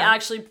 Yeah. She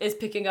actually is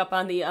picking up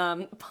on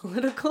the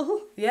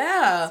political.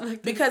 Yeah,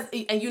 because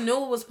and you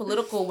know it was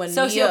political when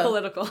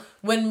socio-political.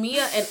 When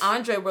Mia and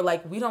Andre were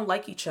like, we don't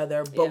like each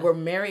other, but we're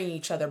marrying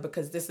each other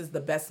because this is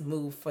the best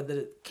move for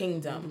the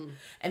kingdom,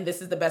 and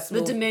this is the best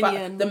move.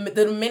 Dominion. The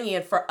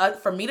Dominion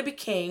for me to be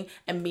king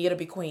and Mia to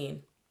be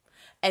queen,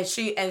 and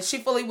she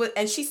fully would,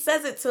 and she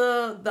says it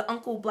to the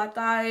uncle black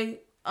guy.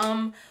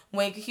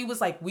 When he was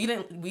like, we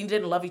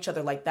didn't love each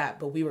other like that,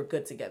 but we were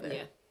good together.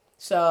 Yeah.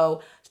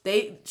 So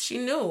she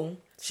knew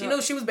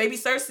she was baby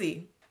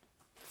Cersei.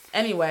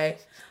 Anyway,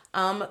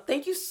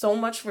 thank you so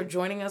much for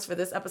joining us for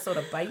this episode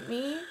of Bite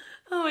Me.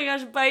 Oh my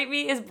gosh, Bite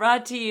Me is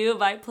brought to you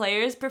by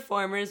players,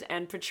 performers,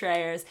 and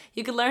portrayers.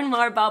 You can learn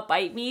more about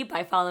Bite Me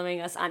by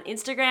following us on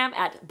Instagram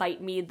at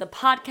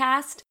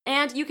BiteMeThePodcast.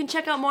 And you can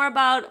check out more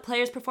about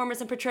players, performers,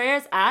 and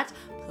portrayers at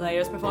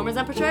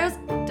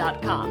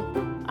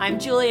playersperformersandportrayers.com. I'm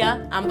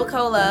Julia. I'm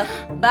Bukola.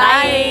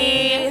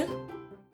 Bye.